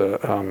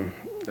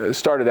it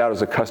started out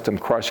as a custom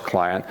crush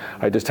client.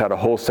 I just had a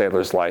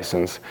wholesaler's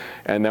license,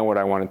 and then what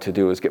I wanted to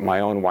do was get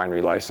my own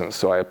winery license.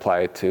 So I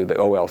applied to the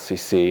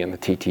OLCC and the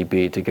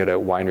TTB to get a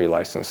winery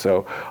license.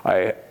 So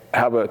I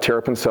have a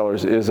Terrapin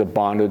Cellars is a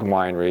bonded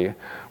winery.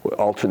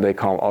 They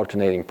call them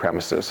alternating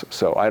premises.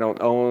 So I don't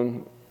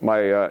own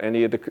I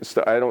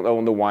don't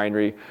own the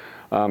winery.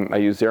 I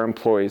use their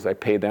employees. I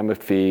pay them a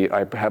fee.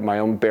 I have my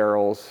own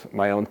barrels,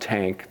 my own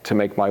tank to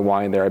make my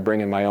wine there. I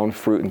bring in my own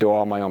fruit and do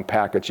all my own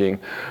packaging.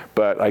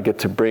 But I get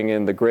to bring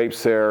in the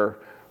grapes there,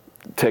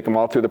 take them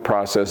all through the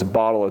process,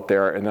 bottle it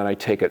there, and then I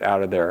take it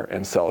out of there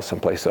and sell it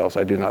someplace else.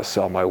 I do not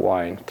sell my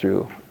wine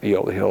through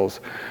Eola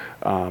Hills.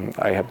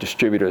 I have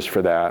distributors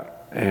for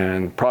that.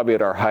 And probably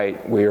at our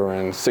height, we were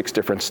in 6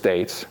 different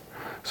states.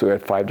 So we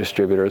had 5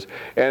 distributors.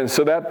 And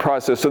so that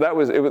process, it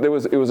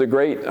was a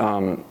great,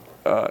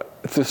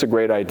 it's just a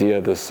great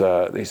idea,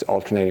 these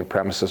alternating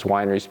premises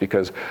wineries,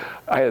 because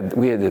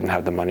we didn't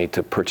have the money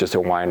to purchase a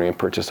winery and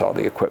purchase all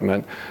the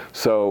equipment.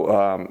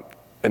 So,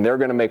 and they're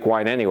going to make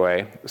wine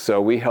anyway, so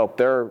we help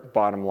their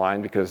bottom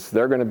line because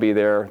they're going to be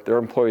there, their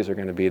employees are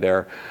going to be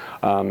there.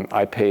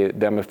 I pay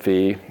them a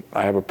fee.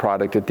 I have a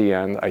product at the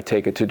end. I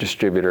take it to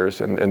distributors,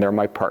 and they're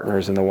my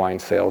partners in the wine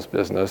sales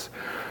business.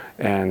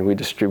 And we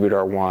distribute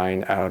our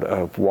wine out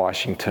of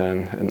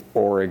Washington and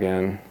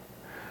Oregon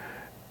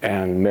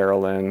and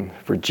Maryland,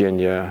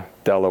 Virginia,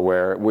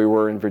 Delaware. We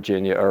were in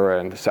Virginia or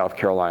in South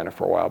Carolina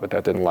for a while, but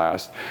that didn't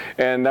last.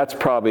 And that's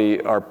probably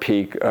our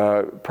peak.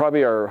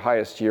 Probably our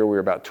highest year, we were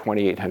about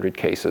 2,800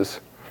 cases.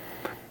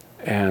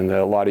 And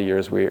a lot of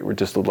years, we were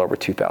just a little over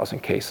 2,000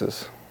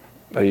 cases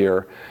a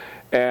year.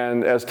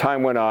 And as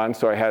time went on,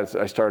 so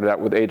I started out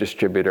with a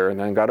distributor, and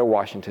then got a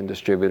Washington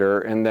distributor,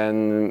 and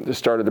then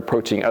started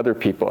approaching other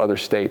people, other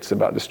states,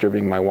 about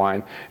distributing my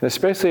wine. And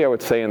especially, I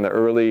would say, in the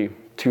early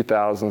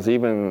 2000s,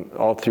 even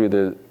all through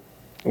the,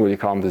 what do you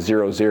call them, the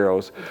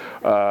 00s,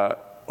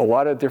 a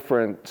lot of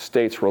different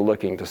states were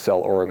looking to sell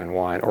Oregon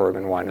wine.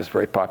 Oregon wine is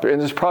very popular,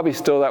 and it's probably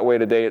still that way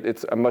today.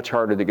 It's much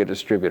harder to get a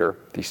distributor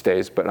these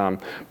days, but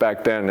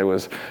back then it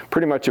was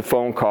pretty much a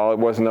phone call. It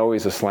wasn't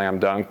always a slam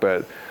dunk,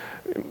 but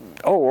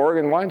oh,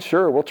 Oregon wine,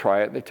 sure, we'll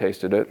try it. They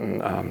tasted it,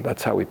 and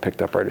that's how we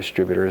picked up our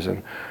distributors.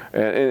 And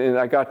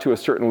I got to a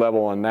certain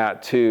level on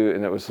that too,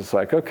 and it was just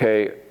like,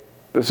 okay,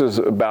 this is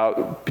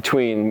about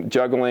between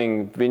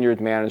juggling vineyard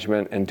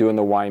management and doing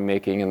the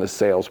winemaking and the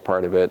sales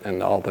part of it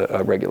and all the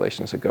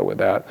regulations that go with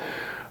that.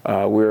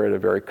 We're at a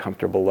very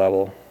comfortable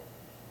level,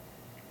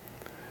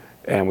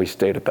 and we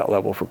stayed at that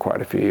level for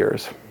quite a few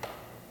years.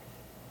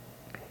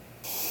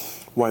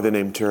 Why the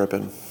name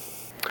Terrapin?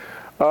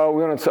 We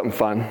wanted something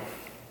fun.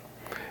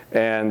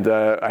 And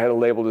I had a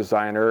label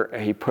designer,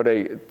 and he put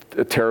a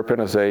terrapin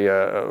as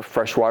a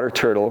freshwater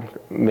turtle,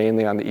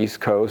 mainly on the East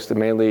Coast, and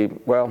mainly,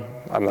 well,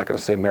 I'm not going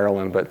to say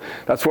Maryland, but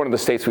that's one of the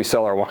states we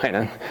sell our wine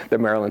in, the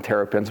Maryland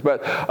terrapins.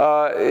 But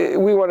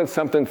we wanted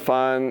something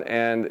fun,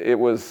 and it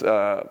was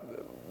the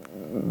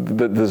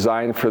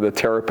design for the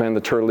terrapin,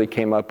 the turtle he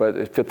came up with,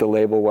 it fit the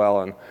label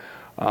well, and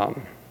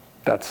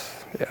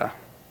that's, yeah.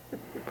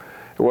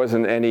 It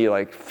wasn't any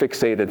like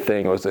fixated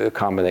thing. It was a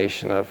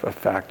combination of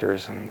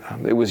factors, and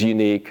it was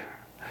unique.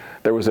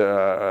 There's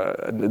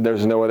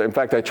no other. In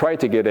fact, I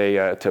tried to get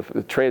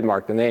to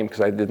trademark the name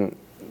because I didn't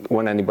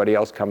want anybody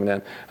else coming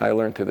in. I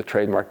learned through the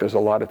trademark there's a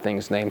lot of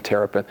things named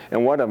Terrapin,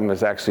 and one of them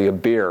is actually a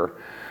beer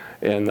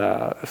in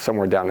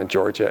somewhere down in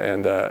Georgia.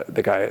 And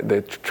the guy,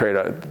 the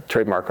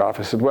trademark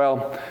office said,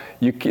 well,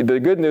 the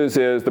good news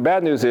is, the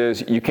bad news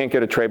is you can't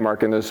get a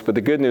trademark in this, but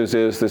the good news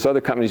is this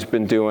other company's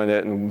been doing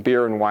it, and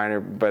beer and wine are,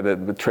 by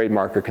the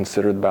trademark, are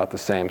considered about the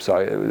same. So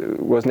I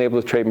wasn't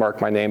able to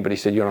trademark my name, but he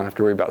said you don't have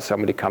to worry about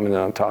somebody coming in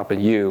on top of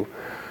you.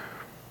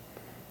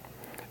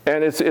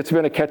 And it's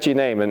been a catchy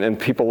name, and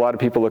a lot of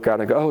people look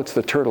out and go, oh, it's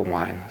the turtle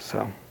wine.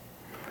 So,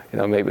 you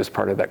know, maybe it's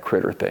part of that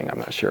critter thing, I'm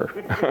not sure.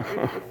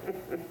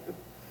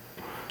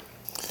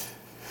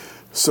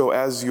 So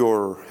as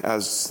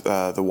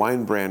the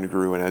wine brand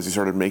grew and as you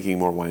started making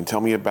more wine,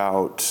 tell me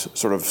about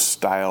sort of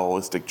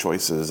stylistic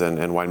choices and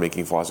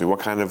winemaking philosophy.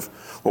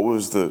 What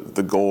was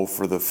the goal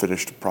for the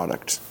finished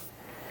product?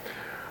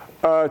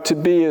 To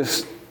be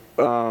as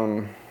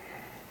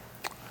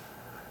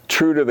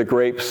true to the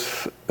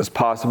grapes as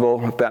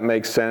possible, if that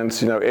makes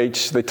sense. You know,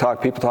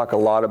 people talk a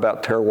lot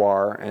about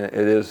terroir, and it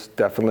is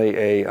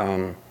definitely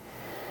an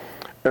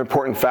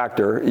important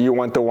factor. You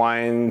want the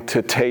wine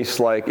to taste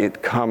like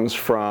it comes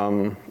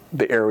from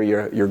the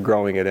area you're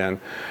growing it in.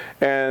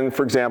 And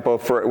for example,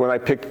 when I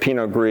picked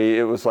Pinot Gris,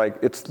 it was like,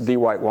 it's the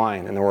white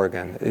wine in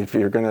Oregon. If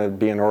you're going to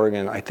be in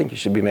Oregon, I think you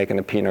should be making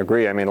a Pinot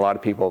Gris. I mean, a lot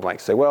of people might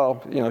say,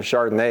 well, you know,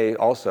 Chardonnay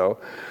also.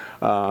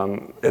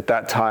 At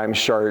that time,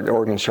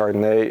 Oregon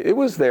Chardonnay, it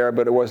was there,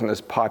 but it wasn't as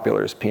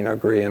popular as Pinot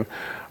Gris.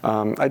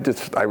 And I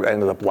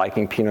ended up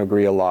liking Pinot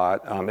Gris a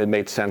lot. It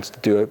made sense to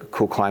do a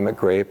cool climate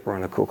grape. We're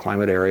in a cool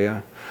climate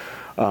area.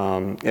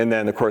 And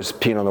then, of course,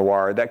 Pinot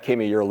Noir. That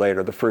came a year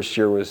later. The first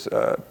year was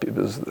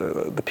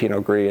the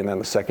Pinot Gris, and then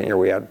the second year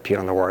we had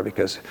Pinot Noir,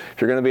 because if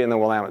you're going to be in the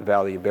Willamette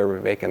Valley, you better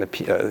be making a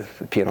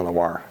Pinot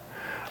Noir.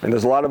 And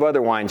there's a lot of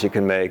other wines you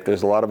can make.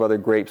 There's a lot of other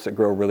grapes that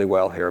grow really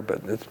well here,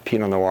 but it's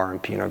Pinot Noir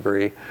and Pinot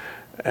Gris.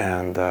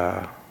 And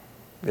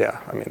yeah,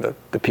 I mean,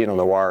 the Pinot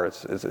Noir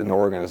is in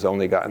Oregon has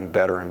only gotten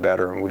better and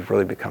better, and we've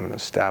really become an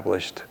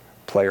established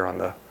player on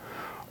the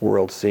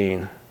world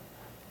scene.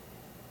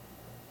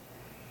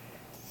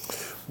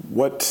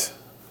 What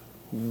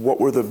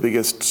were the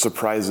biggest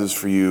surprises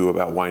for you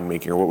about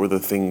winemaking, or what were the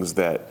things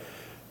that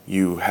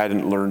you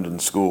hadn't learned in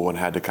school and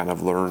had to kind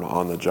of learn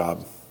on the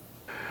job?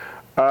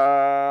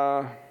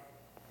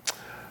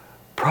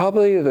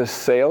 Probably the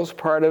sales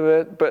part of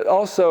it, but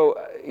also,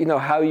 you know,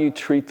 how you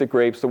treat the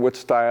grapes. What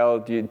style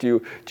do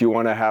you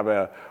want to have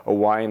a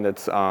wine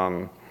that's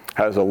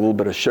has a little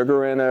bit of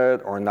sugar in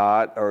it or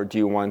not, or do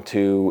you want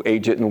to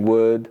age it in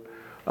wood?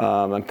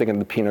 I'm thinking of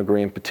the Pinot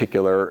Gris in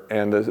particular,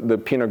 and the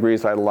Pinot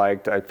Gris I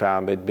liked, I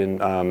found they'd been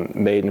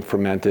made and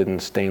fermented in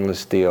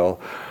stainless steel.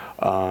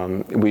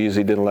 We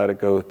usually didn't let it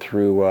go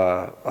through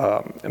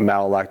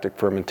malolactic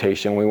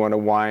fermentation. We want a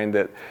wine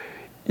that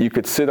you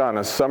could sit on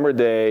a summer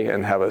day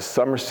and have a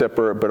summer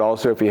sipper, but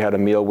also if you had a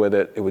meal with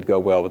it, it would go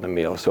well with the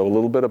meal. So a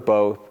little bit of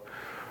both.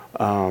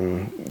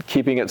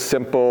 Keeping it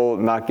simple,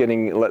 not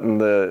getting in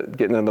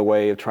the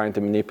way of trying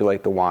to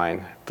manipulate the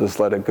wine. Just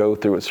let it go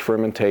through its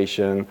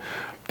fermentation.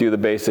 Do the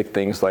basic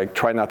things like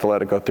try not to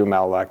let it go through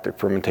malolactic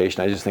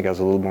fermentation. I just think it has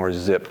a little more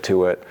zip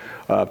to it.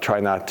 Try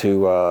not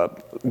to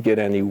get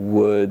any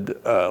wood,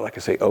 like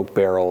I say, oak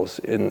barrels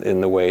in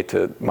the way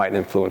to might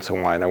influence a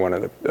wine. I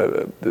wanted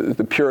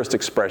the purest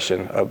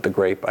expression of the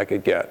grape I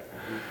could get.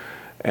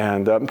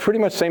 And pretty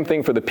much same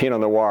thing for the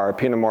Pinot Noir.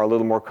 Pinot Noir a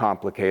little more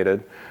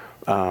complicated.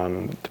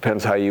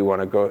 Depends how you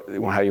want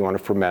to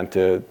ferment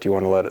it. Do you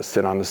want to let it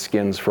sit on the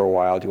skins for a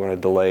while? Do you want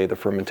to delay the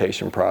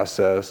fermentation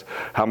process?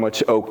 How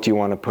much oak do you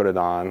want to put it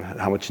on?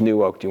 How much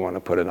new oak do you want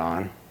to put it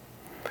on?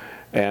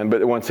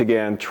 But once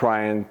again,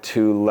 trying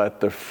to let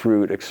the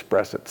fruit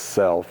express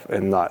itself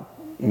and not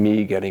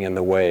me getting in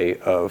the way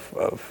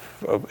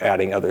of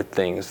adding other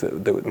things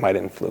that might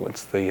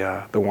influence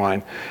the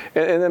wine.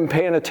 And then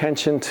paying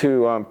attention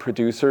to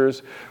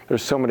producers.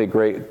 There's so many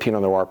great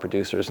Pinot Noir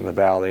producers in the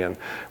Valley, and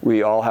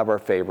we all have our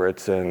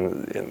favorites.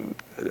 And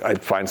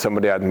I'd find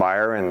somebody I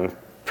admire and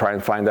try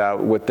and find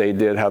out what they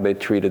did, how they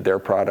treated their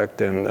product,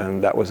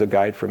 and that was a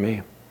guide for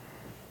me.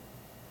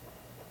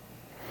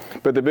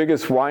 But the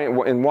biggest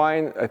in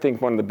wine, I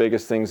think one of the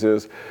biggest things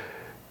is,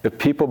 if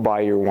people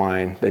buy your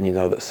wine, then you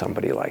know that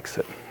somebody likes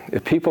it.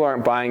 If people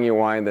aren't buying your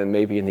wine, then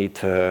maybe you need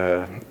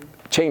to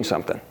change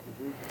something.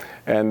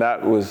 And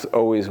that was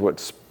always what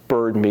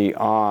spurred me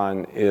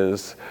on,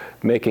 is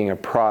making a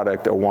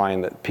product, a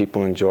wine that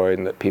people enjoyed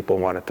and that people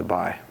wanted to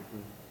buy.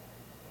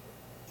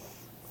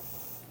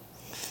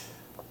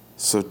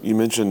 So you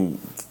mentioned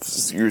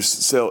your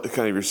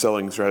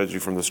selling strategy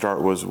from the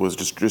start was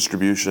just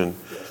distribution.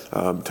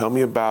 Tell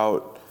me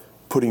about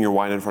putting your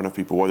wine in front of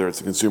people, whether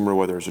it's a consumer,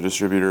 whether it's a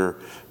distributor,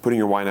 putting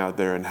your wine out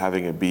there and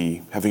having it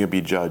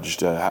be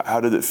judged. How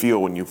did it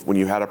feel when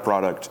you had a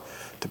product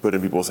to put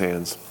in people's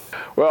hands?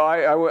 Well,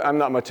 I'm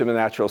not much of a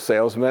natural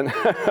salesman,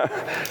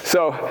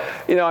 so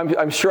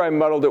I'm sure I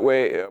muddled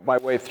my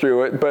way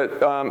through it.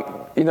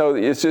 But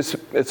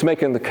it's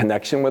making the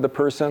connection with a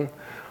person.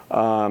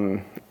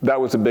 That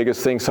was the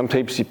biggest thing.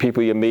 Sometimes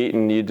people you meet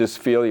and you just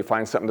feel you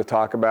find something to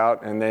talk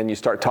about, and then you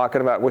start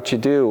talking about what you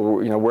do,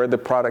 where the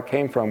product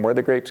came from, where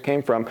the grapes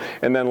came from,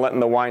 and then letting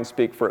the wine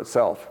speak for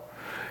itself.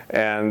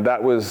 And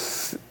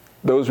those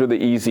were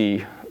the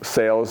easy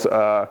sales,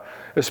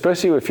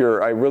 especially if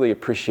I really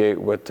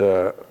appreciate what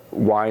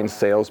wine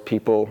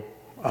salespeople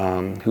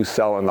who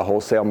sell in the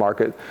wholesale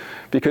market,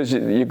 because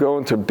you go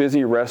into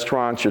busy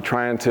restaurants, you're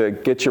trying to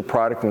get your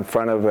product in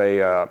front of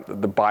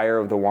the buyer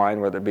of the wine,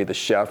 whether it be the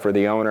chef or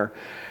the owner.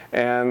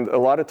 And a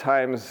lot of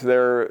times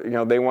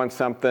they want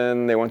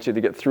something, they want you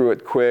to get through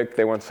it quick,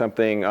 they want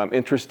something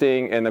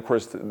interesting, and of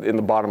course in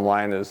the bottom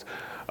line is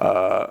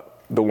the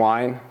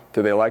wine.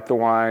 Do they like the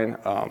wine?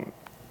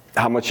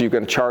 How much are you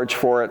going to charge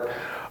for it?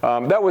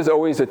 That was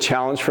always a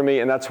challenge for me,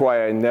 and that's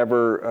why I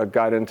never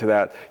got into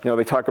that.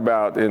 They talk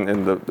about in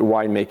the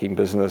winemaking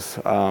business,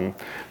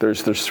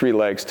 there's 3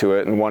 legs to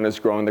it, and one is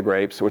growing the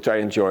grapes, which I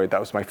enjoyed. That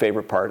was my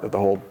favorite part of the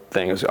whole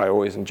thing. I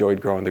always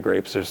enjoyed growing the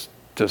grapes. There's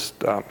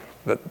just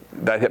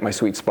that hit my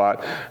sweet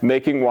spot.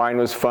 Making wine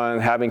was fun.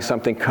 Having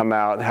something come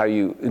out how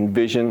you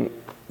envision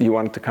you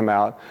want it to come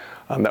out.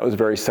 That was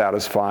very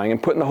satisfying.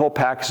 And putting the whole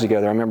package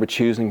together. I remember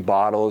choosing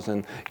bottles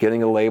and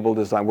getting a label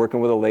design, working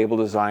with a label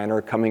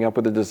designer, coming up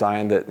with a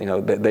design that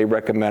that they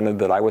recommended,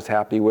 that I was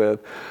happy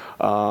with,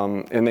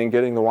 and then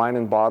getting the wine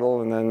in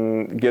bottle and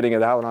then getting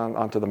it out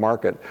onto the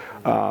market.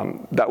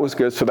 That was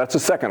good. So that's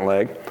the second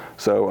leg.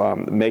 So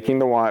making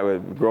the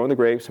wine, growing the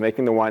grapes,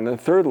 making the wine. And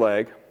the third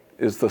leg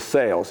is the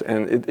sales,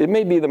 and it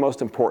may be the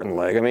most important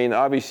leg. I mean,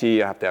 obviously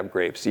you have to have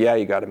grapes. Yeah,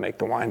 you got to make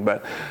the wine,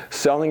 but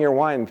selling your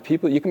wine,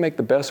 you can make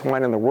the best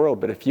wine in the world,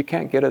 but if you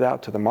can't get it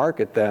out to the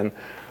market, then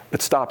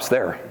it stops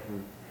there. Mm-hmm.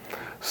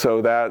 So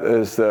that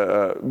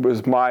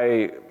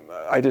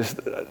I just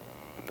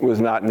was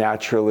not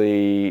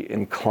naturally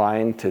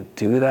inclined to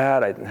do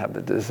that. I didn't have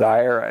the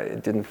desire. I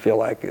didn't feel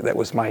like that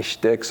was my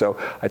shtick, so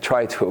I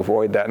tried to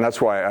avoid that, and that's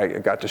why I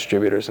got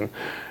distributors, and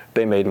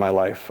they made my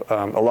life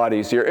a lot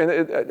easier.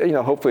 And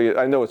hopefully,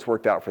 I know it's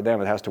worked out for them.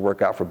 It has to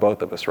work out for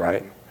both of us,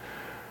 right?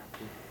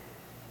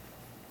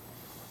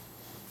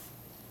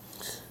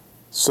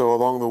 So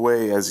along the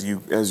way, as you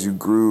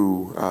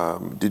grew,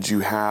 you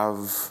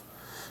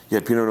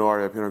had Pinot Noir,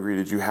 you had Pinot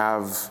Gris. Did you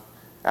have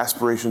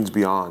aspirations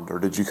beyond, or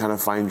did you kind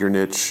of find your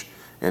niche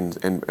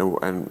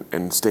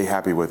and stay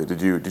happy with it?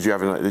 Did you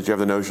have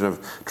the notion of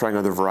trying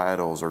other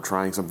varietals or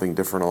trying something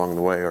different along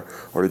the way,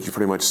 or did you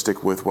pretty much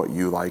stick with what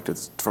you liked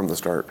from the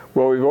start?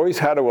 Well, we've always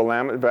had a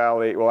Willamette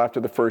Valley. Well, after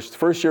the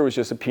first year was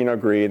just a Pinot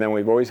Gris, and then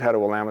we've always had a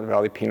Willamette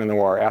Valley Pinot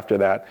Noir after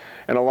that.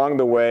 And along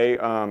the way,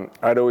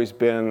 I'd always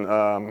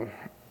been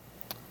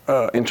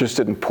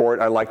interested in port.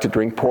 I liked to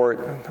drink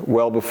port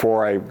well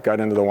before I got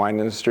into the wine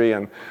industry,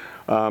 and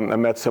I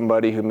met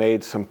somebody who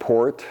made some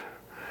port,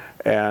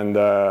 and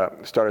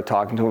started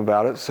talking to him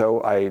about it.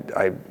 So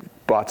I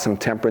bought some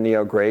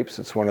Tempranillo grapes.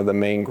 It's one of the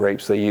main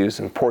grapes they use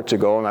in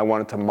Portugal, and I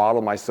wanted to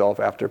model myself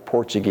after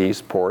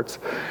Portuguese ports.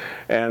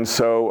 And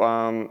so,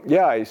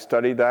 I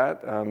studied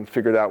that,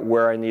 figured out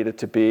where I needed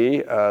to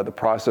be, the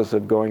process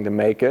of going to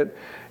make it,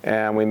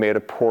 and we made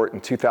a port in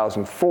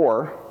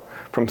 2004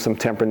 from some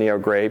Tempranillo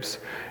grapes,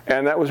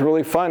 and that was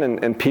really fun,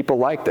 and people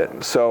liked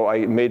it. So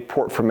I made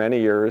port for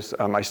many years.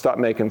 I stopped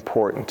making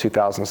port in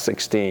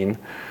 2016.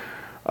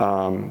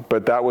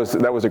 But that was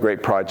a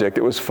great project.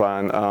 It was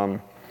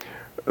fun.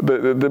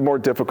 The more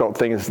difficult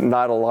thing is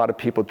not a lot of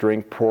people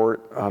drink port,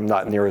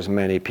 not near as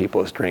many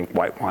people as drink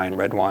white wine,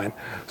 red wine.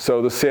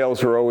 So the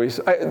sales were always,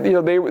 they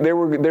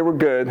were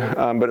good,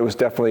 but it was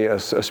definitely a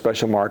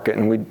special market,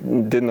 and we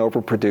didn't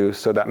overproduce,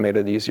 so that made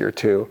it easier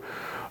too.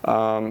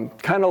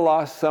 Kind of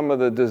lost some of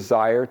the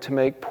desire to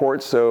make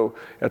port, so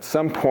at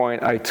some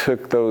point I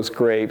took those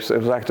grapes, it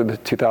was after the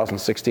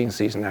 2016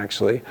 season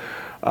actually,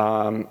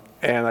 and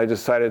I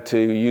decided to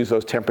use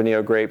those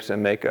Tempranillo grapes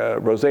and make a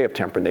rosé of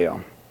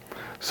Tempranillo.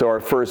 So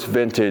our first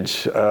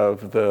vintage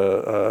of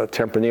the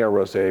Tempranillo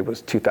Rosé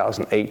was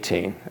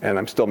 2018, and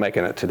I'm still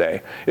making it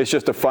today. It's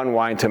just a fun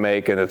wine to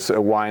make, and it's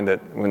a wine that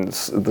when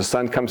the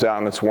sun comes out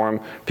and it's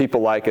warm, people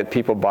like it,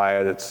 people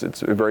buy it.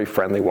 It's a very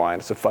friendly wine.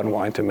 It's a fun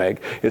wine to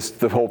make.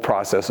 The whole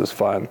process is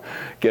fun,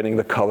 getting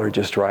the color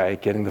just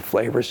right, getting the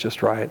flavors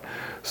just right.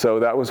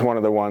 So that was one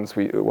of the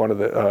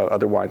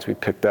other wines we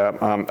picked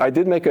up. I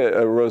did make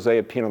a rosé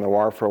of Pinot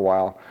Noir for a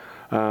while.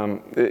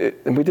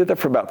 And we did that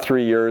for about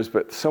 3 years,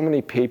 but so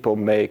many people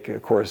make,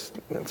 of course,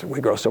 we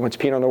grow so much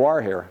Pinot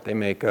Noir here. They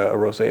make a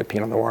rosé of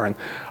Pinot Noir, and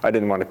I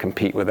didn't want to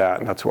compete with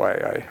that, and that's why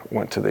I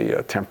went to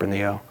the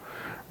Tempranillo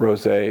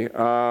rosé.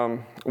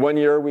 1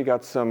 year we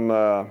got some,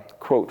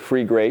 quote,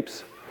 free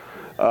grapes,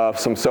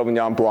 some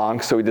Sauvignon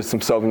Blanc, so we did some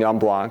Sauvignon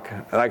Blanc.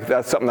 And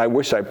that's something I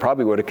wish I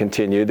probably would have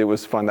continued. It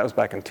was fun. That was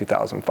back in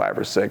 2005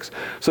 or 6.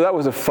 So that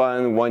was a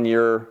fun 1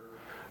 year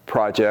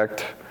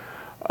project.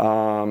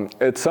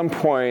 At some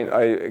point,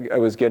 I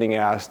was getting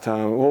asked,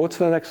 well, what's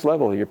the next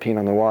level of your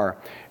Pinot Noir?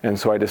 And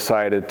so I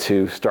decided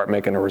to start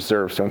making a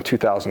reserve. So in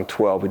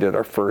 2012, we did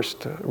our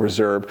first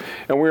reserve.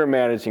 And we were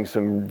managing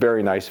some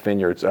very nice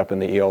vineyards up in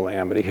the Eola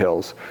Amity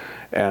Hills.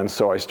 And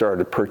so I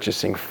started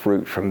purchasing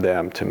fruit from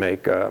them to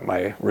make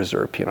my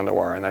reserve Pinot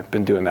Noir. And I've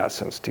been doing that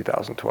since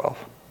 2012.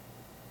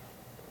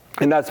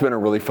 And that's been a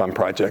really fun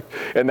project.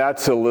 And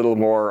that's a little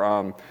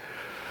more...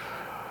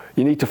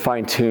 you need to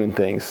fine-tune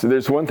things. So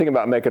there's one thing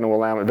about making a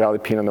Willamette Valley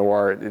Pinot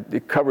Noir.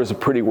 It covers a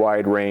pretty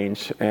wide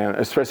range, and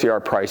especially our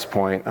price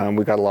point.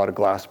 We got a lot of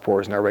glass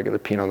pours in our regular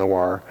Pinot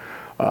Noir.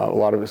 A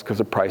lot of it's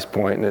because of price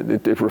point,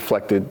 and it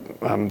reflected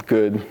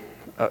good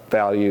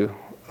value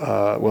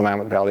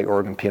Willamette Valley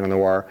Oregon Pinot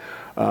Noir.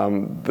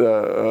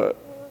 The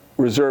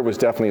reserve was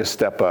definitely a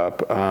step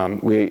up.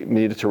 We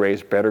needed to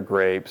raise better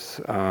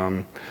grapes,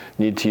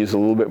 needed to use a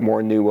little bit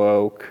more new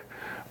oak,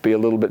 be a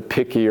little bit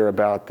pickier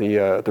about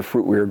the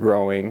fruit we were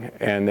growing,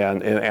 and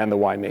the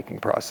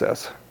winemaking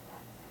process.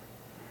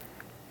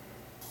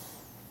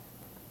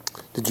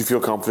 Did you feel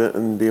confident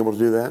in being able to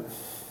do that?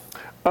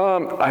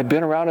 I'd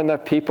been around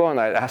enough people, and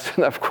I'd asked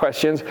enough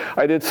questions.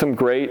 I did some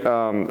great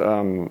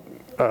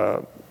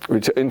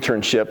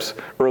internships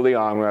early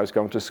on when I was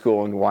going to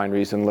school in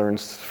wineries, and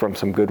learned from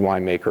some good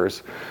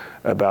winemakers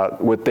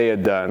about what they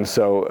had done.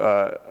 So,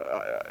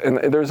 and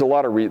there's a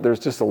lot of there's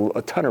just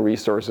a ton of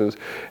resources.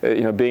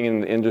 Being in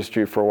the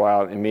industry for a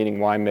while and meeting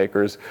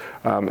winemakers,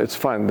 it's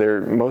fun.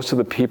 Most of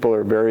the people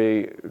are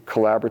very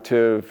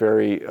collaborative,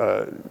 very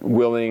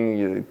willing.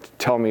 You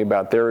tell me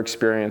about their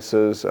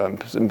experiences,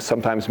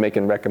 sometimes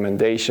making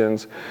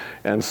recommendations,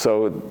 and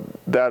so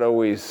that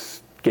always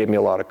gave me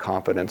a lot of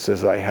confidence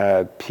as I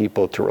had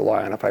people to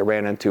rely on. If I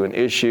ran into an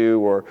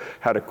issue or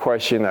had a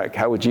question like,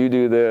 how would you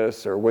do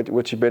this? Or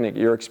what's been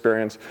your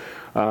experience?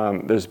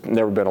 There's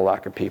never been a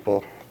lack of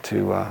people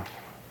to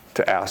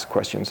ask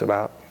questions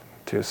about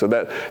too. So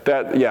I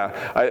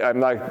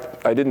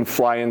didn't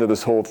fly into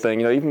this whole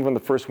thing. Even from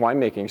the first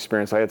winemaking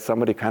experience, I had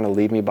somebody kind of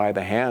lead me by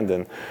the hand,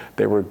 and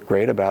they were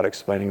great about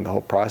explaining the whole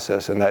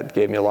process, and that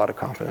gave me a lot of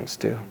confidence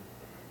too.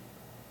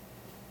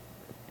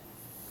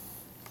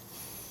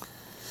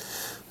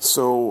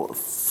 So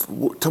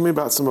tell me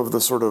about some of the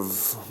sort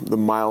of the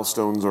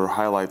milestones or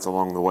highlights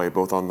along the way,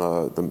 both on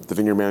the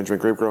vineyard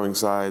management, grape growing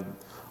side,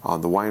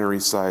 on the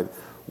winery side.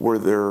 Were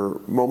there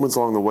moments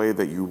along the way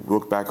that you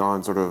look back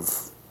on sort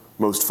of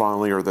most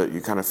fondly, or that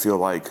you kind of feel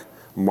like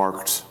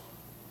marked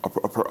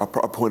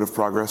a point of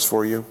progress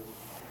for you?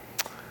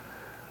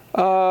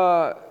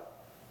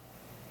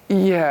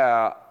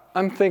 Yeah,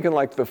 I'm thinking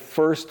like the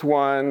first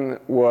one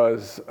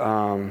was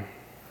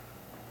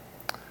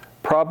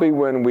probably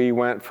when we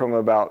went from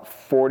about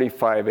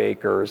 45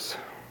 acres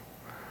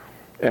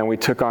and we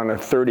took on a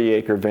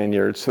 30-acre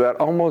vineyard. So that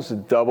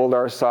almost doubled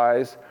our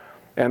size.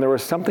 And there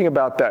was something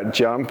about that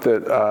jump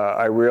that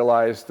I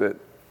realized that,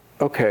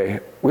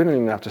 okay, we don't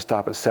even have to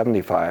stop at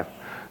 75.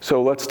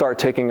 So let's start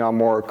taking on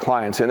more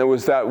clients. And it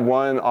was that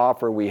one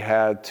offer we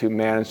had to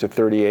manage the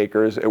 30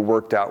 acres. It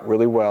worked out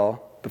really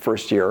well the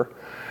first year.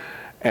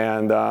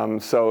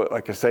 And so,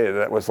 like I say,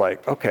 that was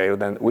like, okay,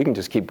 then we can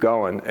just keep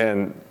going.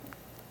 And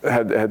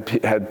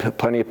had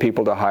plenty of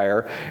people to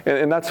hire,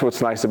 and that's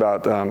what's nice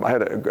about. I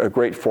had a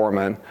great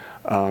foreman.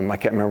 I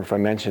can't remember if I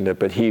mentioned it,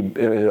 but he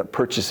ended up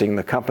purchasing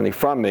the company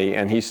from me,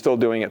 and he's still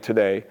doing it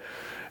today.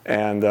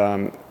 And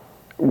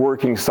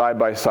working side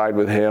by side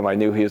with him. I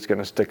knew he was going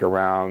to stick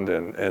around,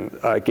 and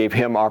I gave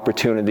him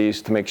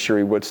opportunities to make sure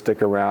he would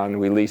stick around.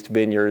 We leased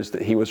vineyards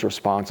that he was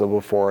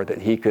responsible for,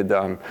 that he could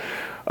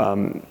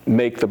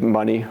make the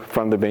money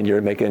from the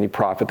vineyard, make any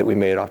profit that we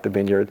made off the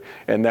vineyard,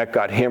 and that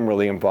got him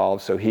really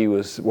involved. So he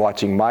was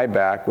watching my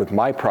back with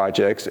my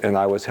projects, and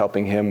I was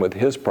helping him with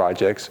his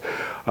projects,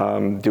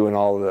 doing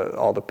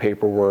all the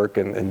paperwork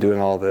and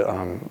doing all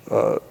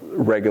the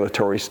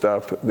regulatory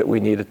stuff that we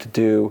needed to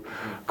do,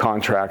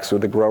 contracts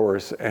with the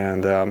growers,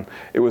 and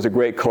it was a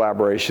great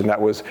collaboration.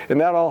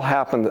 And that all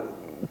happened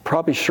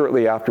probably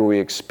shortly after we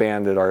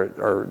expanded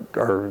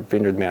our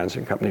vineyard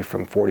management company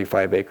from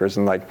 45 acres,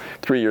 and like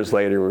 3 years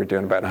later we were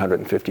doing about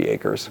 150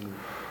 acres.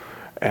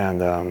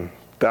 And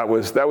that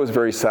was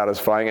very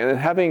satisfying. And then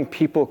having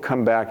people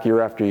come back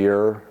year after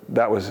year,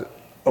 that was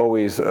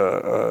always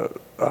I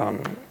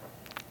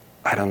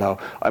don't know,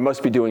 I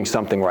must be doing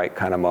something right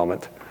kind of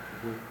moment.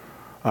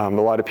 A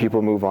lot of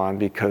people move on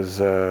because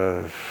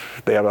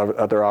they have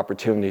other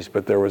opportunities,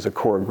 but there was a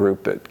core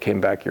group that came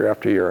back year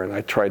after year, and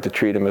I tried to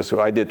treat them as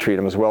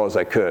well as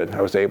I could.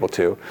 I was able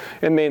to,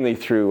 and mainly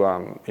through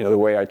the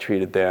way I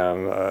treated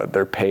them,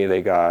 their pay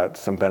they got,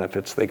 some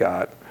benefits they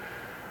got.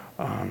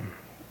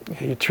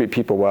 You treat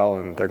people well,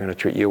 and they're going to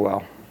treat you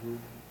well.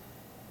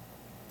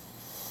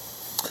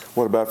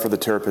 What about for the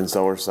Terrapin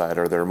Cellars side?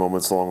 Are there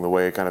moments along the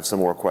way, kind of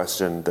similar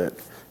question, that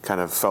kind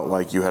of felt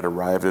like you had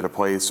arrived at a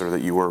place, or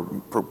that you were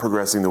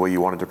progressing the way you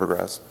wanted to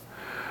progress?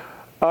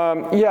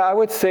 Yeah, I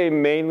would say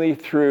mainly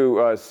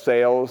through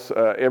sales.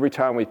 Every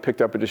time we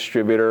picked up a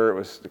distributor, it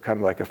was kind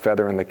of like a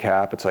feather in the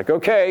cap. It's like,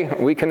 okay,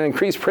 we can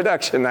increase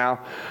production now.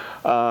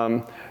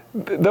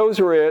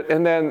 Those were it.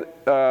 And then,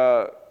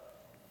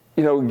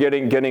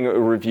 getting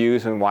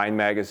reviews in wine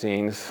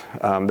magazines,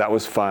 that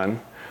was fun.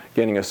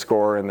 Getting a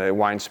score in the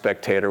Wine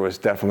Spectator was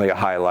definitely a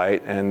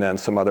highlight, and then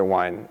some other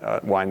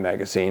wine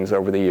magazines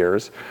over the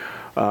years.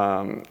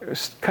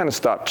 Kind of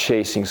stopped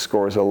chasing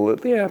scores a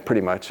little, yeah, pretty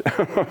much.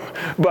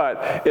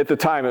 But at the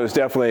time,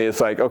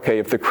 it's like, okay,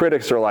 if the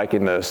critics are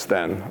liking this,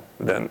 then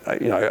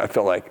I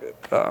felt like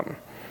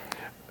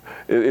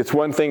it's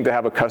one thing to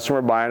have a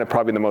customer buying it,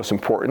 probably the most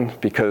important,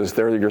 because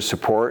they're your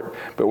support.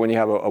 But when you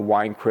have a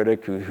wine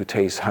critic who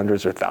tastes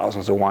hundreds or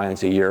thousands of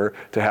wines a year,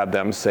 to have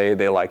them say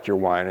they like your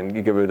wine and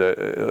you give it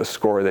a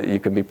score that you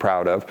can be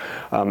proud of,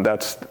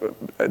 that's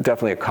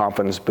definitely a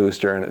confidence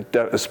booster, and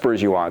it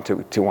spurs you on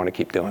to want to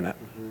keep doing it.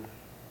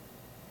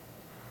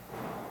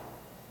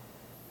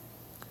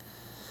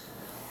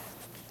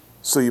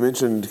 So you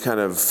mentioned kind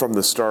of from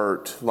the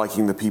start,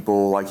 liking the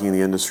people, liking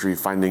the industry,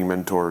 finding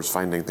mentors,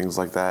 finding things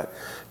like that.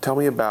 Tell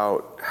me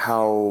about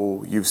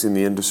how you've seen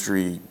the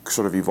industry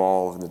sort of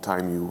evolve in the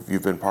time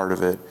you've been part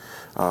of it.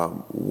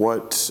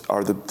 What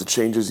are the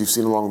changes you've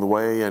seen along the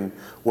way, and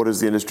what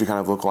does the industry kind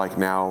of look like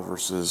now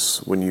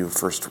versus when you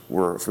first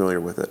were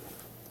familiar with it?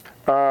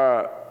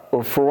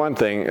 Well, for one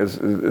thing,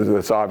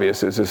 it's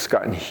obvious, is it's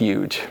gotten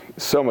huge,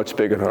 so much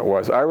bigger than it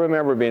was. I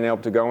remember being able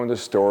to go into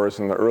stores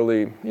in the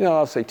early,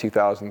 I'll say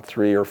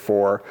 2003 or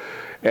 4,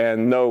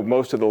 and know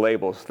most of the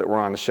labels that were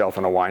on the shelf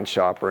in a wine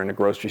shop or in a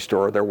grocery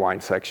store, their wine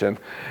section.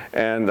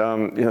 And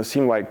it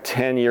seemed like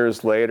 10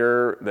 years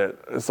later that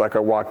it's like I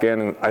walk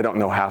in and I don't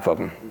know half of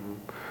them.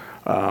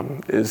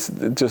 Is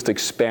just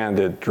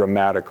expanded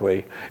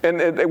dramatically,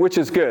 and which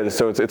is good.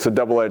 So it's a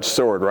double-edged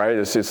sword, right?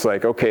 It's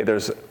like, okay,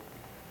 there's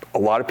a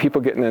lot of people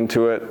getting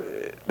into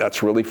it.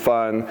 That's really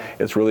fun.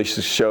 It really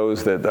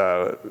shows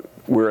that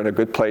we're in a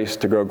good place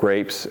to grow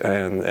grapes,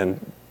 and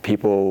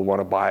people want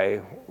to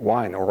buy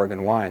wine,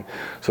 Oregon wine.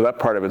 So that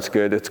part of it's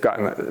good. It's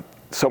gotten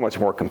so much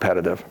more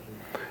competitive.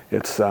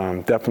 It's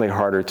definitely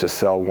harder to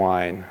sell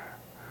wine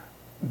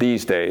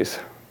these days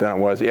than it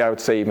was, I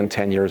would say, even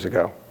 10 years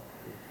ago.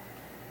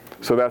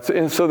 So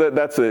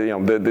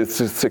the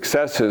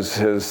success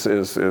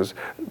has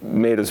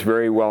made us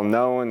very well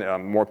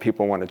known. More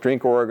people want to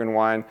drink Oregon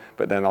wine,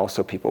 but then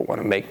also people want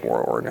to make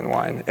more Oregon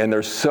wine. And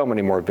there's so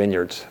many more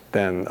vineyards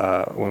than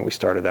when we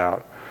started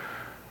out.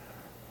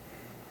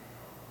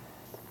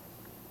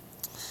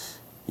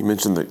 You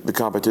mentioned the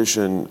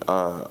competition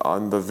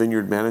on the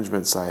vineyard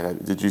management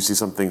side. Did you see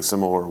something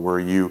similar? Were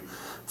you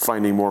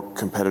finding more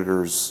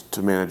competitors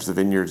to manage the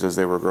vineyards as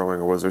they were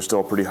growing, or was there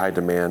still a pretty high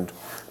demand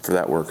for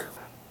that work?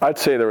 I'd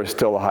say there was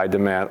still a high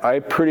demand. I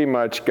pretty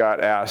much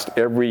got asked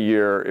every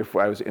year if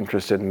I was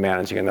interested in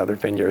managing another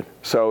vineyard.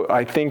 So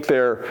I think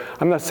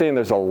I'm not saying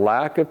there's a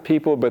lack of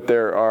people, but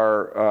there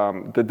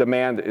are, the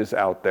demand is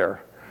out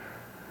there.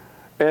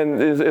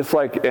 And it's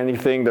like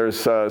anything,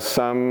 there's there's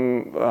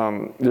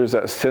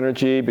that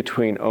synergy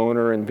between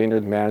owner and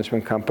vineyard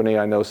management company.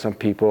 I know some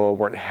people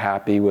weren't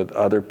happy with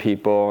other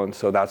people, and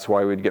so that's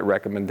why we'd get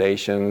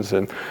recommendations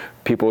and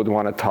people would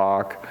want to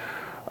talk.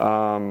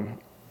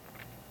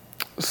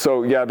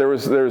 So yeah,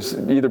 there's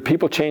either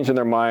people changing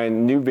their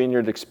mind, new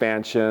vineyard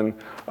expansion.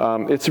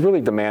 It's really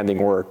demanding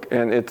work,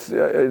 and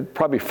it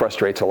probably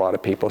frustrates a lot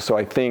of people. So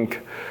I think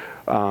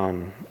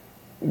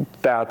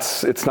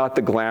it's not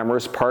the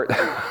glamorous part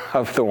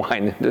of the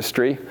wine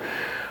industry.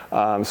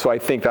 So I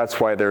think that's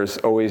why there's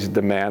always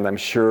demand. I'm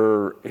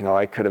sure,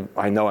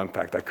 I know in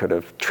fact I could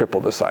have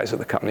tripled the size of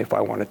the company if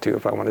I wanted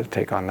to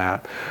take on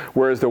that.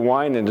 Whereas the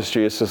wine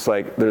industry, it's just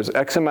like there's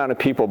X amount of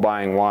people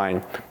buying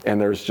wine, and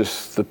there's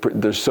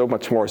so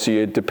much more. So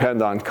you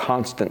depend on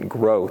constant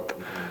growth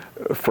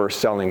for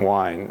selling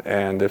wine.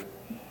 And if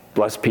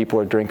less people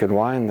are drinking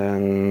wine,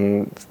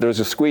 then there's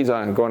a squeeze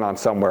going on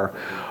somewhere.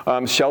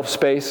 Shelf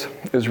space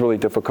is really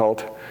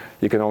difficult.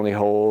 You can only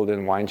hold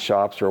in wine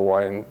shops or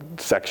wine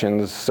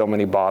sections so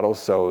many bottles,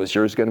 so is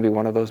yours going to be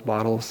one of those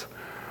bottles?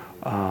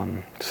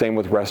 Same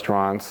with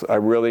restaurants. I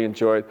really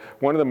enjoyed,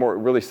 one of the more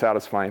really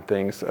satisfying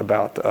things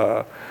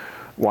about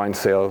wine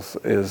sales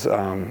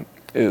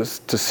is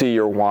to see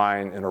your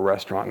wine in a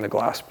restaurant in the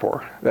glass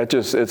pour.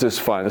 It's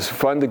just fun. It's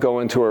fun to go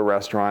into a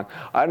restaurant.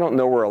 I don't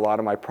know where a lot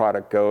of my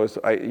product goes.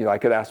 I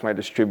could ask my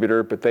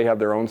distributor, but they have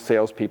their own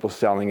salespeople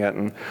selling it.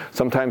 And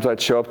sometimes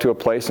I'd show up to a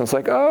place and it's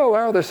like, oh,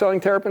 wow, they're selling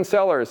Terrapin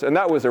Cellars. And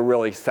that was a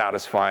really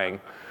satisfying,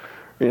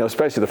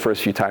 especially the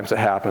first few times it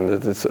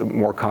happened. It's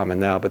more common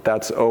now, but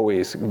that's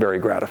always very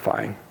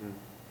gratifying.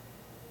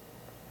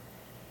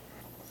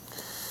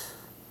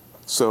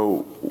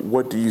 So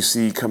what do you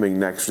see coming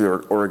next for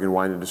the Oregon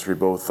wine industry,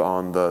 both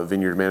on the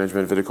vineyard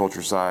management,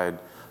 viticulture side,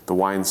 the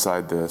wine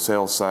side, the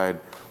sales side?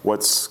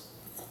 What's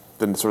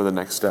then sort of the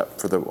next step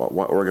for the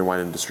Oregon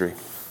wine industry?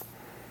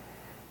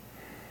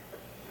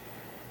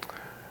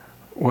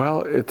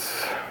 Well,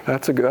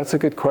 that's a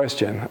good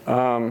question.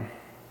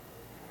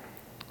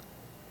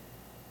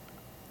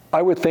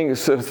 I would think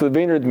so the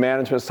vineyard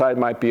management side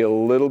might be a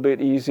little bit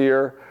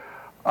easier.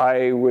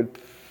 I would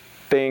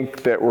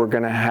think that we're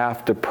going to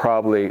have to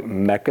probably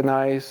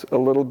mechanize a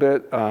little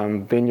bit.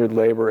 Vineyard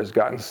labor has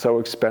gotten so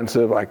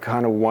expensive. I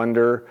kind of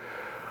wonder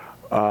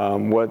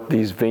what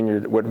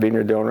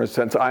vineyard owners,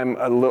 since I'm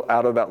a little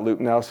out of that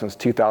loop now since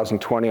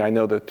 2020, I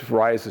know that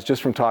rises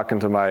just from talking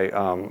to my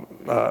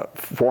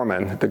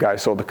foreman, the guy I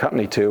sold the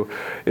company to,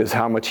 is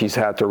how much he's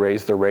had to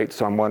raise the rate.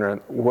 So I'm wondering,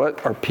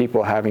 what are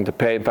people having to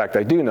pay? In fact,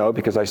 I do know,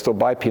 because I still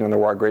buy Pinot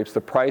Noir grapes, the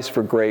price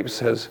for grapes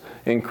has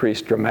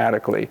increased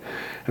dramatically.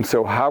 And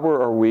so how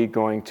are we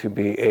going to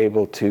be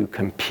able to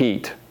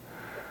compete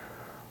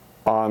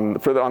on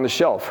the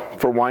shelf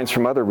for wines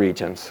from other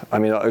regions? I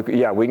mean,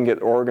 yeah, we can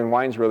get Oregon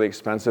wines really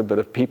expensive, but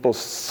if people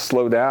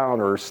slow down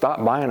or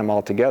stop buying them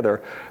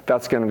altogether,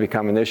 that's going to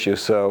become an issue.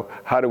 So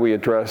how do we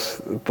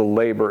address the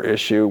labor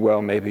issue?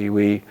 Well, maybe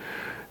we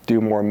do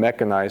more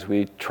mechanized.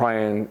 We try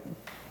and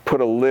put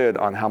a lid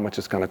on how much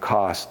it's going to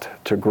cost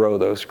to grow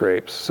those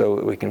grapes so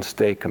that we can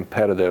stay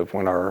competitive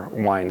when our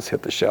wines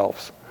hit the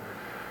shelves.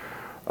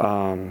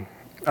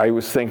 I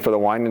was thinking for the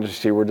wine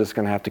industry, we're just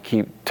going to have to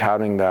keep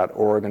touting that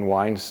Oregon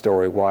wine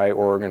story, why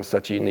Oregon's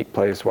such a unique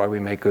place, why we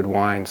make good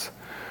wines.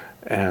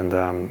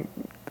 And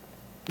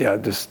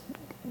just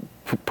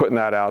putting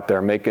that out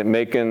there,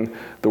 making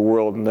the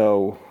world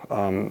know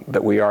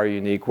that we are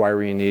unique, why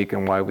we're unique,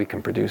 and why we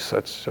can produce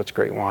such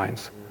great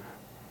wines.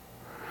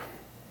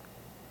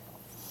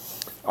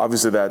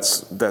 Obviously,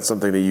 that's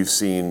something that you've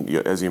seen,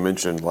 as you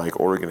mentioned, like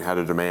Oregon had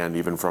a demand,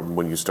 even from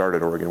when you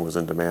started, Oregon was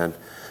in demand.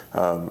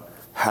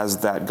 Has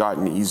that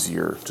gotten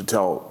easier to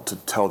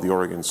tell the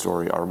Oregon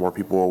story? Are more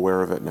people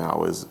aware of it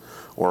now?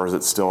 Or is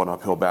it still an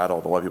uphill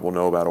battle to let people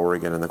know about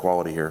Oregon and the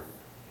quality here?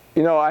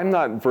 I'm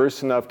not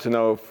versed enough to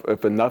know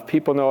if enough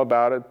people know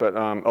about it, but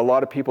a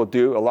lot of people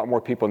do. A lot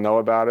more people know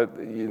about it.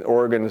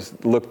 Oregon is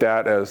looked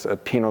at as a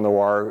Pinot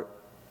Noir,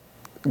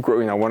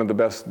 one of the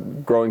best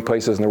growing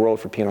places in the world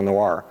for Pinot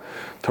Noir.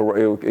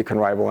 It can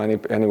rival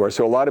anywhere.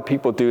 So a lot of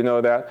people do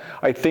know that.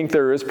 I think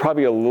there is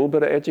probably a little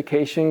bit of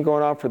education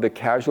going on for the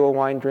casual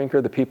wine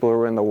drinker, the people who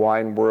are in the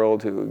wine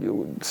world,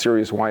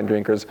 serious wine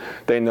drinkers.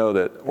 They know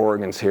that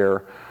Oregon's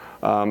here.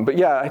 But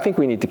yeah, I think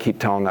we need to keep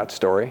telling that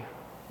story.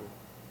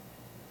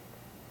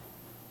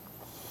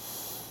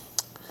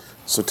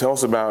 So tell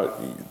us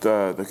about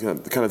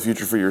the kind of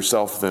future for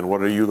yourself then.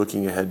 What are you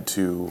looking ahead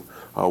to,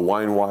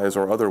 wine-wise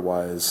or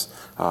otherwise,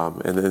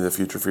 in the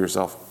future for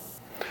yourself?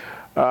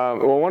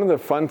 Well, one of the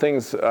fun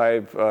things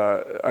I've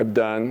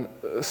done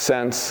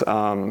since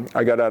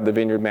I got out of the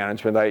vineyard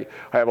management, I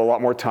have a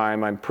lot more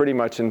time. I'm pretty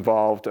much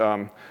involved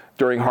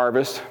during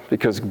harvest,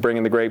 because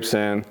bringing the grapes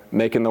in,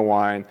 making the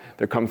wine,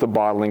 there comes the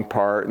bottling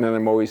part, and then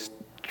I'm always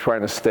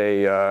trying to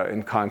stay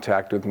in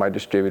contact with my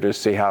distributors,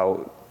 see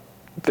how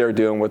they're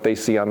doing, what they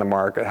see on the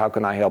market, how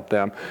can I help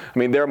them? I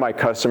mean, they're my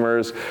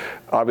customers.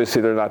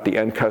 Obviously, they're not the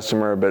end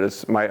customer,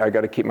 but I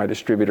got to keep my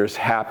distributors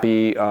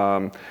happy,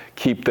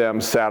 keep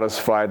them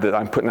satisfied that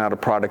I'm putting out a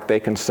product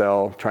they can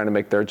sell, trying to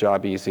make their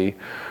job easy.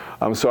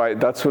 So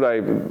that's what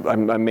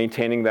I'm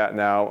maintaining that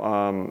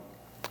now.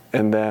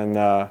 And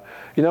then,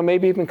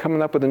 maybe even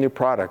coming up with a new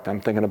product.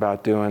 I'm thinking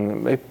about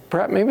doing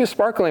maybe a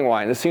sparkling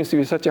wine. It seems to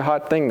be such a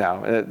hot thing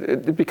now. And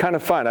it'd be kind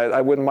of fun. I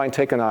wouldn't mind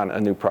taking on a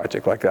new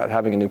project like that,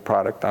 having a new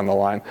product on the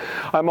line.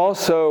 I'm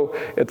also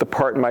at the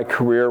part in my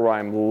career where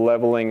I'm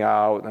leveling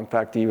out. In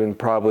fact, even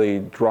probably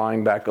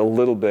drawing back a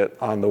little bit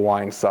on the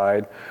wine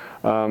side.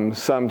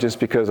 Some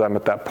just because I'm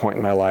at that point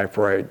in my life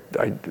where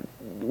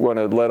want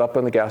to let up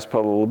on the gas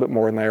pedal a little bit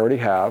more than I already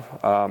have.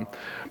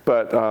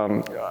 But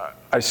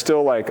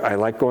I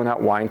like going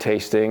out wine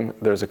tasting.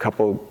 There's a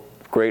couple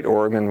great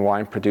Oregon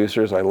wine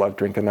producers. I love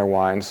drinking their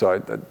wine, so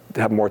I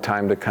have more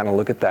time to kind of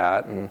look at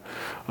that and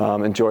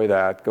enjoy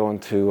that. Going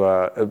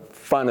to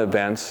fun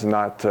events,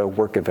 not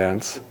work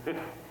events.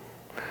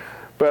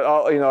 But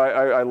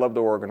I love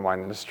the Oregon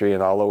wine industry,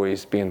 and I'll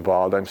always be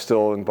involved. I'm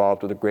still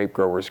involved with the Grape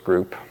Growers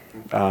Group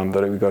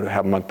that we go to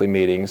have monthly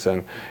meetings,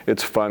 and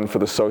it's fun for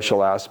the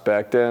social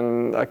aspect,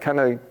 and I kind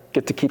of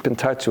get to keep in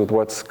touch with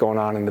what's going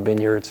on in the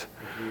vineyards,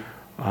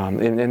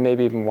 and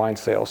maybe even wine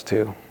sales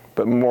too.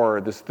 But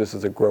more, this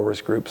is a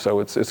growers group, so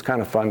it's kind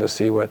of fun to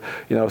see what,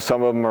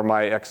 some of them are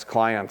my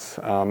ex-clients,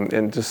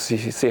 and just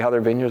see how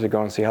their vineyards are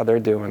going, see how they're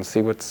doing,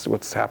 see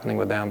what's happening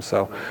with them.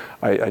 So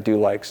I do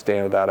like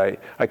staying with that.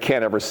 I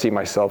can't ever see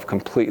myself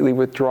completely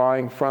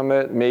withdrawing from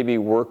it. Maybe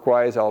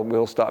work-wise,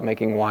 we'll stop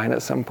making wine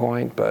at some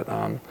point, but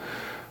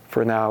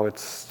for now,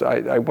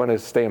 I want to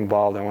stay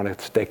involved. I want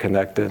to stay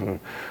connected,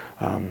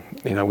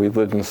 and we've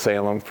lived in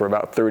Salem for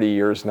about 30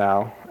 years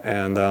now.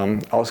 And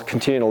I'll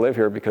continue to live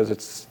here because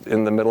it's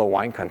in the middle of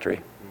wine country.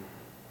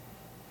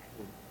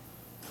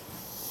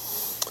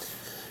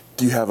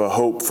 Do you have a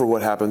hope for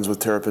what happens with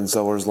Terrapin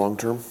Cellars long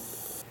term?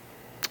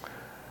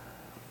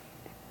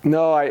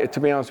 No, to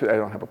be honest with you, I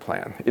don't have a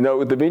plan.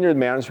 The vineyard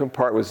management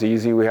part was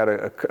easy. We had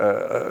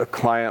a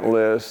client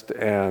list,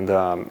 and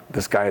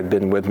this guy had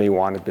been with me,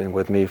 Juan had been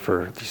with me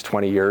for these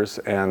 20 years.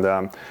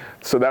 And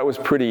so that was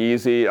pretty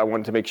easy. I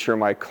wanted to make sure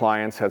my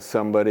clients had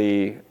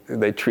somebody,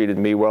 they treated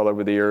me well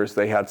over the years.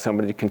 They had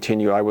somebody to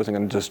continue. I wasn't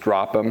going to just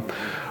drop them.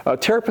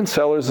 Terrapin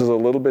Cellars is a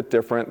little bit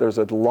different. There's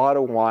a lot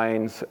of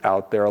wines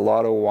out there, a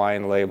lot of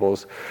wine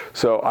labels.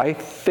 So I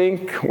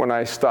think when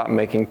I stop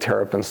making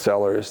Terrapin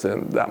Cellars,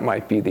 then that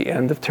might be the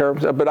end of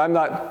Terrapin. But I'm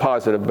not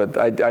positive, but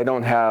I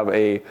don't have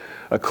a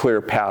clear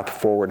path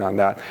forward on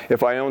that.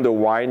 If I owned a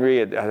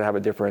winery, I'd have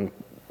a different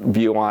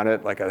view on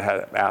it, like I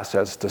had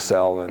assets to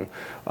sell, and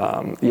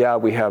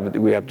we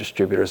have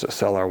distributors that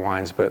sell our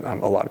wines, but a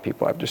lot of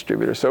people have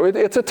distributors, so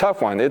it's a tough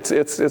one.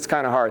 It's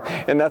kind of hard,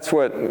 and that's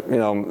what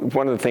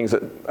one of the things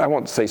that I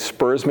won't say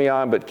spurs me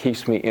on, but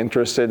keeps me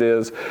interested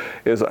is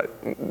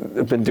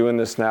I've been doing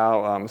this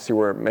now.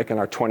 We're making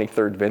our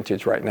 23rd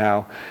vintage right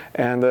now,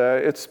 and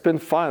it's been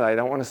fun. I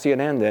don't want to see an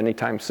end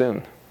anytime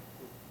soon.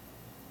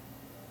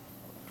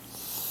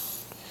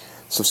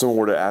 So if someone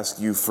were to ask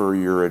you for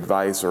your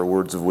advice or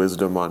words of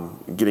wisdom on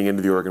getting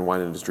into the Oregon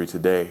wine industry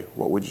today,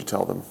 what would you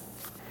tell them?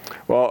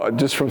 Well,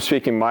 just from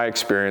speaking my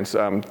experience,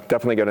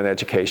 definitely get an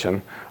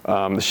education. The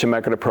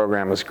Chemeketa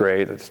program is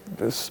great.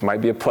 This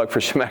might be a plug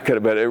for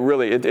Chemeketa, but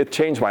it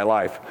changed my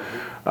life.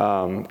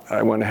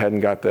 I went ahead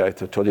and got I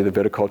told you, the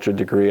viticulture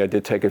degree. I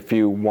did take a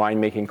few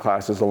winemaking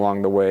classes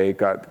along the way,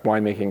 got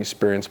winemaking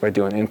experience by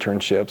doing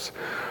internships.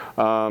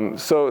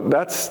 So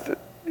that's,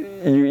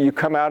 you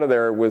come out of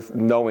there with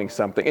knowing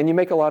something, and you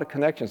make a lot of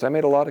connections. I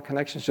made a lot of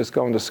connections just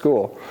going to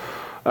school.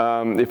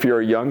 If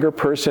you're a younger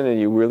person and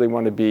you really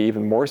want to be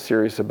even more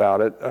serious about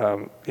it,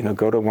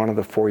 go to one of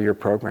the 4-year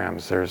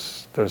programs.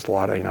 There's a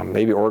lot of,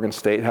 maybe Oregon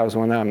State has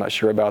one now. I'm not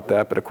sure about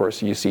that, but of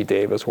course UC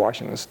Davis,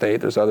 Washington State,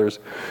 there's others.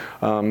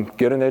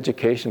 Get an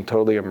education,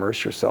 totally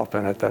immerse yourself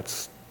in it.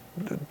 That's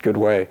a good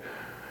way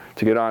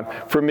to get on.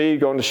 For me,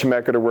 going to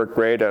Chemeketa worked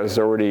great. I was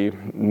already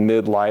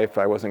midlife.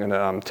 I wasn't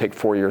going to take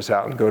 4 years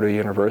out and go to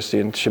university,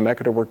 and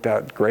Chemeketa worked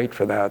out great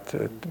for that.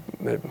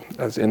 It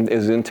is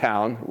in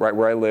town, right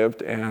where I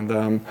lived,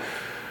 and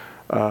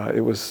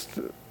it was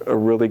a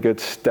really good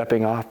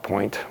stepping off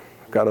point.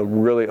 Got a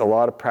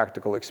lot of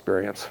practical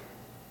experience.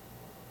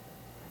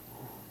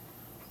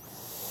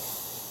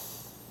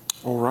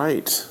 All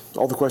right.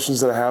 All the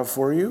questions that I have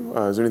for you.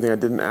 Is there anything I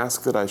didn't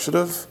ask that I should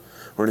have,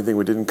 or anything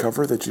we didn't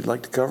cover that you'd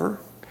like to cover?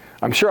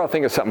 I'm sure I'll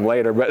think of something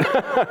later, but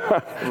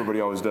everybody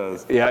always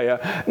does.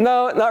 Yeah.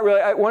 No, not really.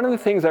 One of the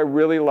things I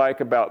really like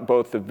about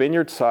both the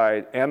vineyard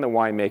side and the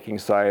winemaking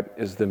side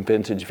is the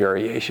vintage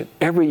variation.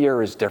 Every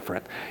year is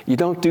different. You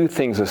don't do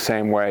things the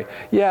same way.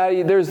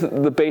 Yeah, there's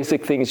the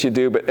basic things you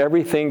do, but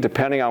everything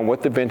depending on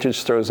what the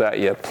vintage throws at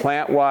you,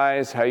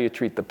 plant-wise, how you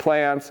treat the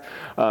plants,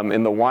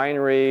 in the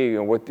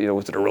winery,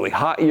 was it a really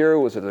hot year?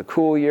 Was it a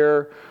cool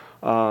year?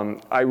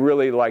 I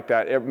really like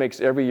that. It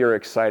makes every year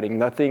exciting.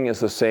 Nothing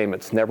is the same.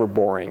 It's never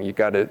boring. You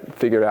got to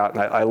figure it out,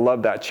 and I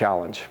love that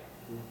challenge.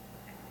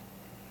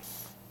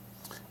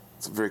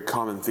 It's a very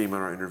common theme in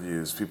our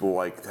interviews. People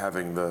like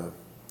having the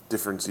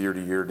difference year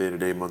to year, day to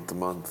day, month to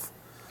month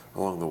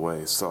along the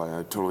way. So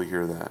I totally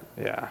hear that.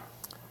 Yeah.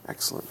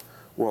 Excellent.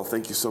 Well,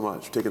 thank you so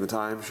much for taking the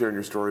time, sharing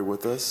your story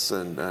with us,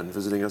 and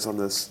visiting us on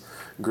this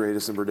gray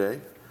December day.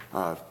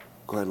 Go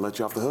ahead and let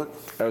you off the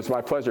hook. That was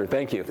my pleasure.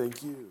 Thank you.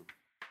 Thank you.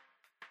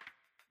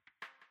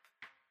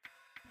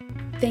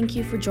 Thank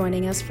you for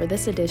joining us for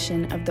this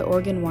edition of the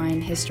Oregon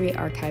Wine History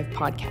Archive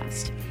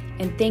podcast.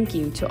 And thank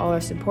you to all our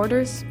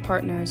supporters,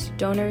 partners,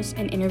 donors,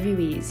 and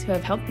interviewees who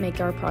have helped make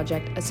our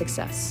project a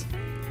success.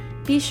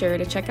 Be sure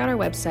to check out our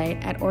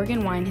website at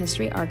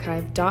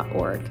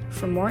OregonWineHistoryArchive.org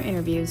for more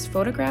interviews,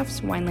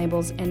 photographs, wine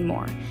labels, and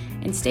more.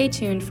 And stay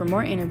tuned for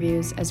more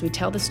interviews as we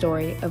tell the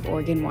story of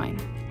Oregon wine.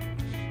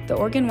 The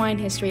Oregon Wine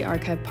History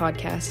Archive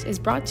podcast is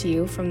brought to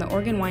you from the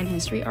Oregon Wine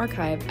History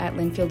Archive at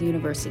Linfield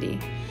University,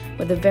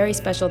 with a very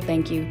special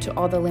thank you to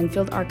all the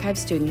Linfield Archive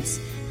students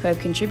who have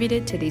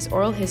contributed to these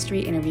oral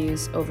history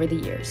interviews over the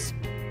years.